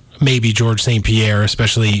Lesnar, maybe George St. Pierre,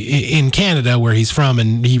 especially in Canada where he's from,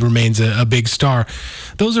 and he remains a big star.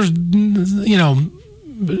 Those are,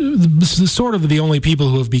 sort of the only people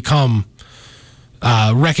who have become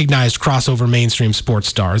recognized crossover mainstream sports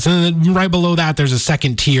stars. And then right below that, there's a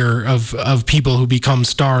second tier of people who become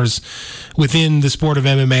stars within the sport of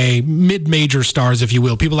MMA, mid-major stars, if you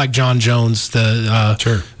will. People like John Jones,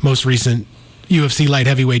 the most recent UFC light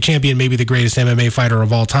heavyweight champion, maybe the greatest MMA fighter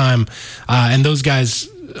of all time. And those guys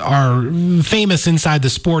are famous inside the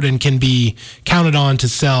sport and can be counted on to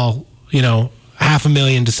sell,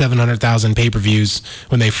 500,000 to 700,000 pay-per-views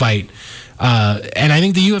when they fight. And I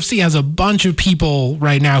think the UFC has a bunch of people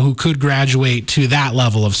right now who could graduate to that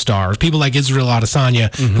level of stars. People like Israel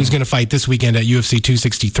Adesanya, who's going to fight this weekend at UFC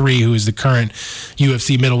 263, who is the current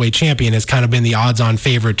UFC middleweight champion, has kind of been the odds-on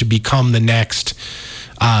favorite to become the next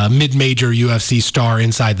mid-major UFC star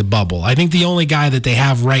inside the bubble. I think the only guy that they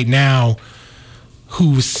have right now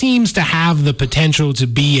who seems to have the potential to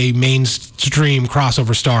be a mainstream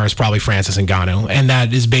crossover star is probably Francis Ngannou, and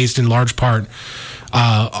that is based in large part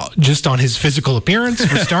just on his physical appearance,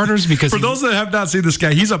 for starters. Because for those that have not seen this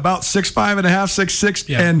guy, he's about 6'5.5",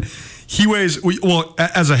 6'6", and he weighs, well,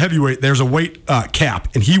 as a heavyweight, there's a weight cap,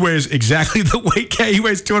 and he weighs exactly the weight cap. He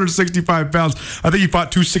weighs 265 pounds. I think he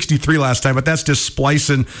fought 263 last time, but that's just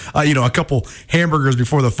splicing, a couple hamburgers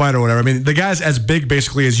before the fight or whatever. I mean, the guy's as big,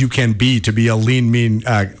 basically, as you can be to be a lean, mean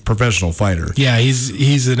professional fighter. Yeah,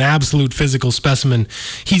 he's an absolute physical specimen.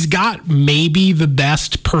 He's got maybe the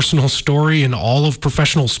best personal story in all of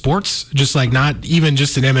professional sports, just like not even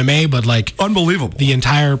just in MMA, but like unbelievable, the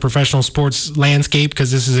entire professional sports landscape,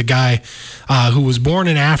 because this is a guy who was born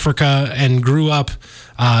in Africa and grew up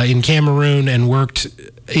in Cameroon and worked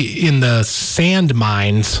in the sand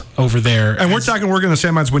mines over there. And we're talking working in the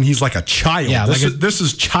sand mines when he's like a child. Yeah, this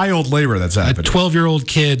is child labor that's happening. A 12-year-old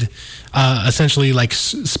kid essentially like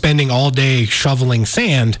spending all day shoveling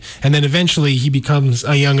sand, and then eventually he becomes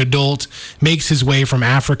a young adult, makes his way from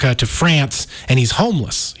Africa to France, and he's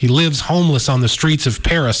homeless. He lives homeless on the streets of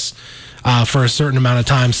Paris for a certain amount of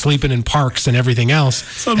time, sleeping in parks and everything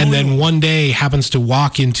else. And then one day happens to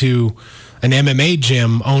walk into an MMA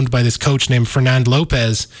gym owned by this coach named Fernand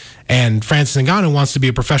Lopez, and Francis Ngannou wants to be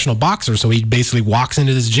a professional boxer. So he basically walks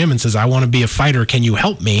into this gym and says, I want to be a fighter. Can you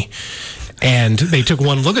help me? And they took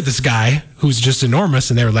one look at this guy who's just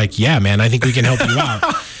enormous, and they were like, yeah, man, I think we can help you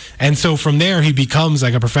out. And so from there, he becomes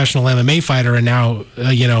like a professional MMA fighter. And now,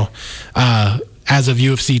 as of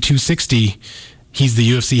UFC 260, he's the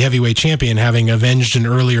UFC heavyweight champion, having avenged an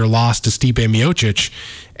earlier loss to Stipe Miocic.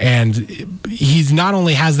 And he's not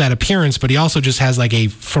only has that appearance, but he also just has like a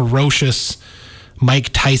ferocious Mike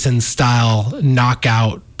Tyson style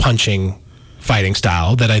knockout punching fighting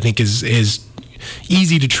style that I think is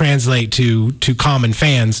easy to translate to common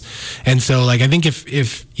fans. And so like I think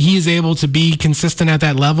if he is able to be consistent at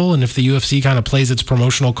that level, and if the UFC kind of plays its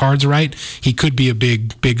promotional cards right, he could be a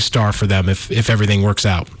big star for them if everything works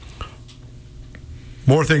out.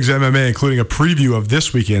 More things MMA, including a preview of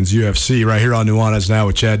this weekend's UFC, right here on Nuanez Now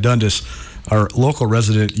with Chad Dundas, our local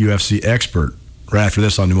resident UFC expert. Right after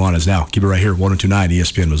this on Nuanez Now. Keep it right here, 102.9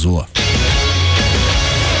 ESPN Missoula.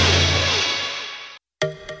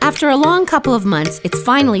 After a long couple of months, it's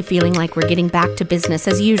finally feeling like we're getting back to business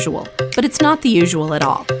as usual. But it's not the usual at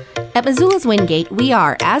all. At Missoula's Wingate, we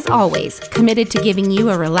are, as always, committed to giving you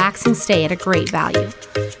a relaxing stay at a great value.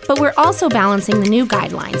 But we're also balancing the new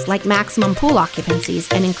guidelines, like maximum pool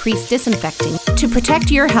occupancies and increased disinfecting, to protect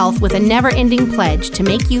your health with a never-ending pledge to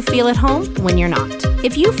make you feel at home when you're not.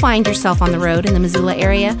 If you find yourself on the road in the Missoula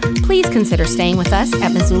area, please consider staying with us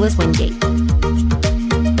at Missoula's Wingate.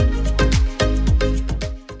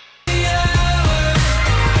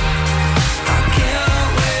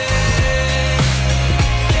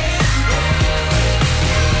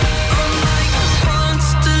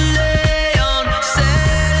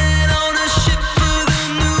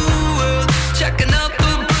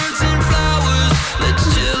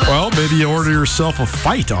 Maybe you order yourself a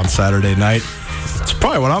fight on Saturday night. It's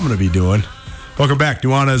probably what I'm going to be doing. Welcome back.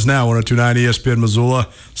 Nuanez Now, 102.9 ESPN Missoula,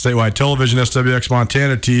 statewide television, SWX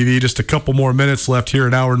Montana TV. Just a couple more minutes left here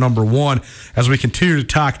in hour number one as we continue to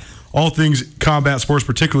talk all things combat sports,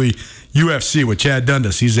 particularly UFC with Chad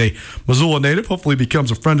Dundas. He's a Missoula native. Hopefully becomes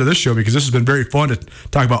a friend of this show because this has been very fun to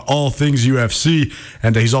talk about all things UFC.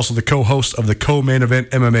 And he's also the co-host of the Co-Main Event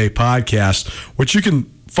MMA podcast, which you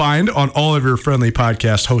can find on all of your friendly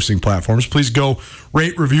podcast hosting platforms. Please go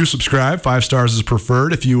rate, review, subscribe. 5 stars is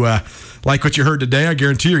preferred. If you like what you heard today, I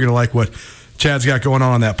guarantee you're going to like what Chad's got going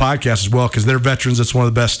on that podcast as well, because they're veterans. It's one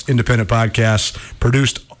of the best independent podcasts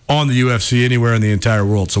produced on the UFC anywhere in the entire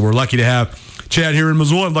world. So we're lucky to have Chad here in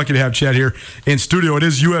Missoula. I'm lucky to have Chad here in studio. It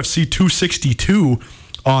is UFC 262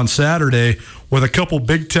 on Saturday with a couple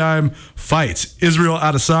big-time fights. Israel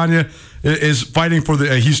Adesanya is fighting for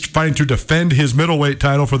he's fighting to defend his middleweight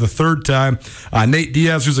title for the third time. Nate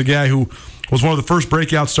Diaz, who's a guy who was one of the first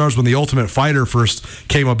breakout stars when The Ultimate Fighter first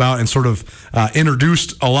came about and sort of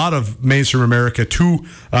introduced a lot of mainstream America to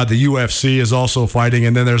the UFC, is also fighting.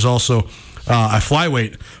 And then there's also a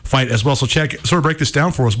flyweight fight as well. So, Chad, sort of break this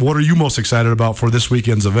down for us. What are you most excited about for this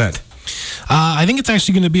weekend's event? I think it's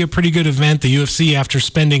actually going to be a pretty good event. The UFC, after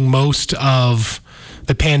spending most of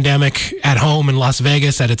the pandemic at home in Las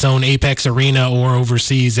Vegas at its own Apex Arena or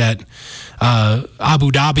overseas at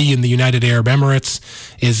Abu Dhabi in the United Arab Emirates,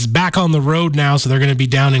 is back on the road now. So they're going to be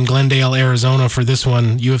down in Glendale, Arizona for this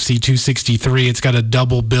one, UFC 263. It's got a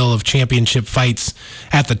double bill of championship fights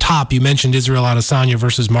at the top. You mentioned Israel Adesanya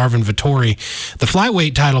versus Marvin Vettori. The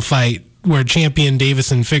flyweight title fight, where champion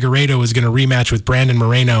Davison Figueiredo is going to rematch with Brandon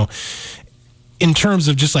Moreno, in terms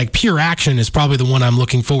of just like pure action, is probably the one I'm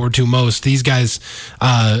looking forward to most. These guys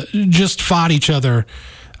just fought each other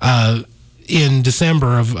in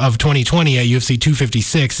December of 2020 at UFC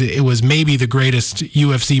 256. It was maybe the greatest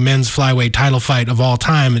UFC men's flyweight title fight of all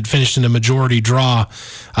time. It finished in a majority draw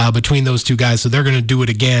between those two guys, so they're going to do it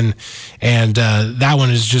again. And that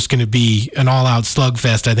one is just going to be an all-out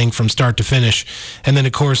slugfest, I think, from start to finish. And then,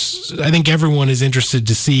 of course, I think everyone is interested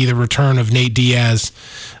to see the return of Nate Diaz,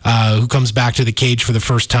 who comes back to the cage for the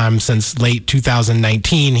first time since late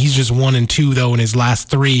 2019. He's just 1-2, though, in his last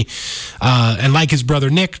 3. And like his brother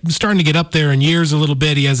Nick, starting to get up there in years a little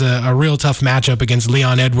bit. He has a real tough matchup against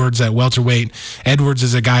Leon Edwards at welterweight. Edwards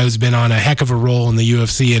is a guy who's been on a heck of a roll in the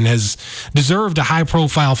UFC and has deserved a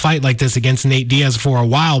high-profile fight like this against Nate Diaz for a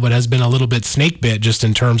while, but has been a little bit snake-bit just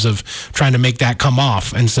in terms of trying to make that come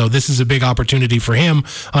off. And so this is a big opportunity for him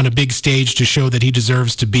on a big stage to show that he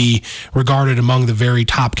deserves to be regarded among the very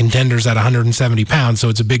top contenders at 170 pounds. So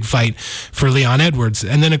it's a big fight for Leon Edwards.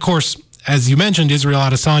 And then, of course, as you mentioned, Israel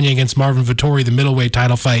Adesanya against Marvin Vettori, the middleweight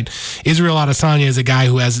title fight. Israel Adesanya is a guy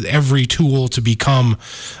who has every tool to become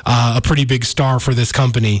a pretty big star for this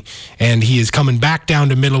company, and he is coming back down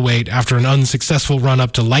to middleweight after an unsuccessful run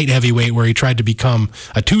up to light heavyweight where he tried to become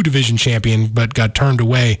a 2-division champion but got turned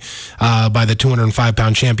away by the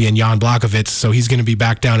 205-pound champion Jan Blachowicz. So he's going to be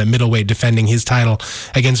back down at middleweight defending his title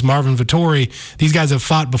against Marvin Vettori. These guys have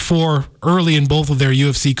fought before early in both of their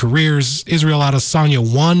UFC careers. Israel Adesanya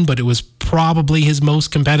won, but it was probably his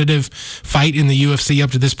most competitive fight in the UFC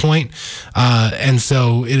up to this point. And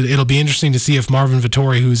so it'll be interesting to see if Marvin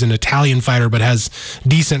Vettori, who's an Italian fighter but has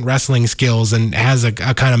decent wrestling skills and has a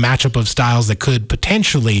kind of matchup of styles that could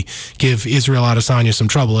potentially give Israel Adesanya some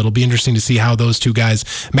trouble. It'll be interesting to see how those two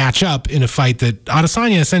guys match up in a fight that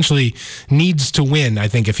Adesanya essentially needs to win, I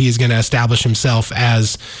think, if he is going to establish himself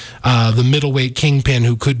as the middleweight kingpin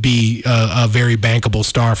who could be a very bankable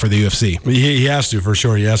star for the UFC. He has to, for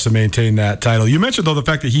sure. He has to maintain that title. You mentioned, though, the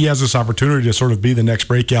fact that he has this opportunity to sort of be the next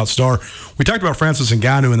breakout star. We talked about Francis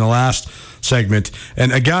Ngannou in the last segment,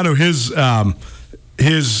 and Ngannou,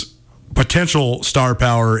 his potential star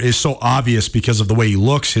power is so obvious because of the way he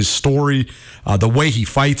looks, his story, the way he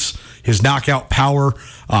fights, his knockout power.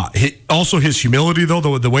 Also his humility, though,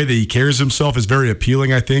 the way that he carries himself is very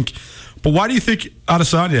appealing, I think. But why do you think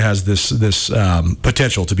Adesanya has this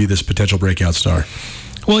potential to be this potential breakout star?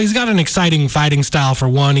 Well, he's got an exciting fighting style, for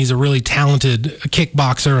one. He's a really talented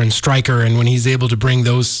kickboxer and striker, and when he's able to bring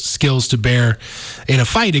those skills to bear in a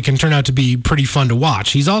fight, it can turn out to be pretty fun to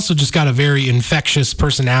watch. He's also just got a very infectious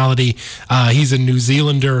personality. He's a New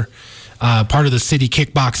Zealander, part of the city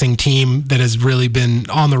kickboxing team that has really been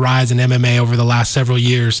on the rise in MMA over the last several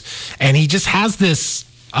years, and he just has this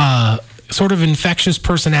sort of infectious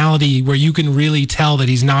personality where you can really tell that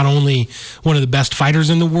he's not only one of the best fighters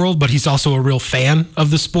in the world, but he's also a real fan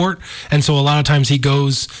of the sport. And so a lot of times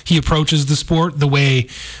he approaches the sport the way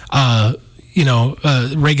a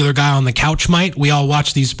regular guy on the couch might. We all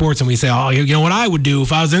watch these sports and we say, oh, you know what I would do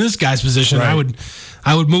if I was in this guy's position? Right.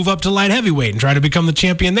 I would move up to light heavyweight and try to become the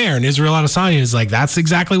champion there. And Israel Adesanya is like, that's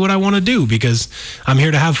exactly what I want to do because I'm here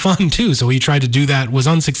to have fun too. So he tried to do that, was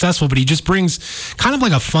unsuccessful, but he just brings kind of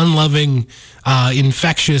like a fun-loving,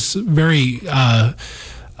 infectious, very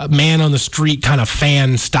man on the street kind of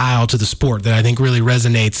fan style to the sport that I think really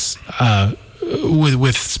resonates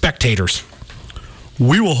with spectators.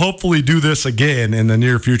 We will hopefully do this again in the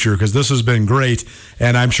near future because this has been great.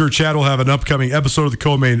 And I'm sure Chad will have an upcoming episode of the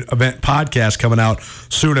Co-Main Event podcast coming out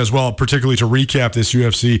soon as well, particularly to recap this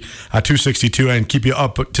UFC 262 and keep you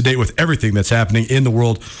up to date with everything that's happening in the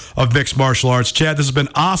world of mixed martial arts. Chad, this has been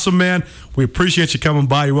awesome, man. We appreciate you coming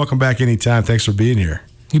by. You're welcome back anytime. Thanks for being here.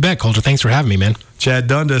 You bet, Colter. Thanks for having me, man. Chad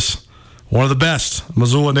Dundas, one of the best,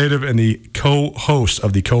 Missoula native and the co-host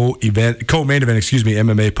of the Co-Main Event,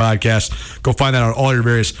 MMA podcast. Go find that on all your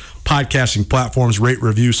various podcasting platforms. Rate,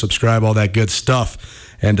 review, subscribe, all that good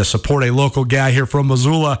stuff. And to support a local guy here from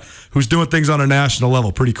Missoula who's doing things on a national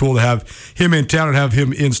level. Pretty cool to have him in town and have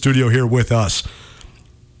him in studio here with us.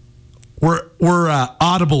 We're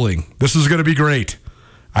audibling. This is going to be great.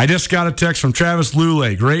 I just got a text from Travis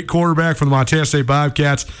Lulay, great quarterback from the Montana State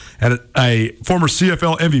Bobcats and a former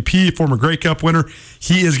CFL MVP, former Grey Cup winner.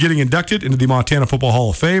 He is getting inducted into the Montana Football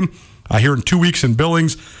Hall of Fame here in 2 weeks in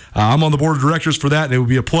Billings. I'm on the board of directors for that, and it would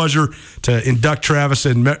be a pleasure to induct Travis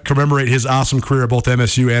and commemorate his awesome career at both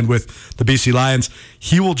MSU and with the BC Lions.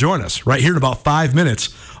 He will join us right here in about 5 minutes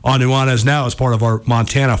on Nuanez Now as part of our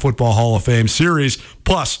Montana Football Hall of Fame series.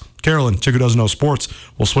 Plus, Carolyn, Chick Who Doesn't Know Sports,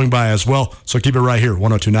 will swing by as well. So keep it right here,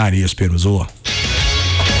 102.9 ESPN Missoula.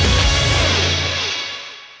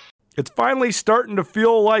 It's finally starting to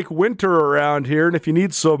feel like winter around here, and if you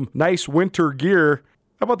need some nice winter gear,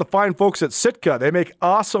 how about the fine folks at Sitka? They make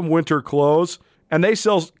awesome winter clothes, and they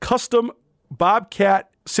sell custom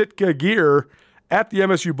Bobcat Sitka gear at the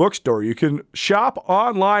MSU Bookstore. You can shop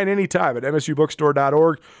online anytime at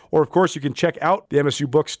msubookstore.org, or of course you can check out the MSU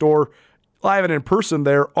Bookstore live and in person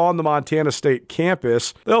there on the Montana State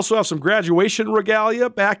campus. They also have some graduation regalia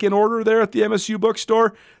back in order there at the MSU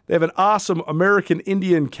Bookstore. They have an awesome American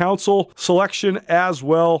Indian Council selection as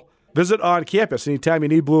well. Visit on campus anytime you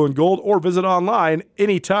need blue and gold, or visit online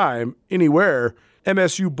anytime, anywhere,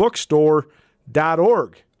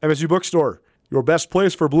 msubookstore.org. MSU Bookstore, your best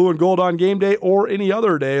place for blue and gold on game day or any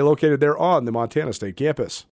other day, located there on the Montana State campus.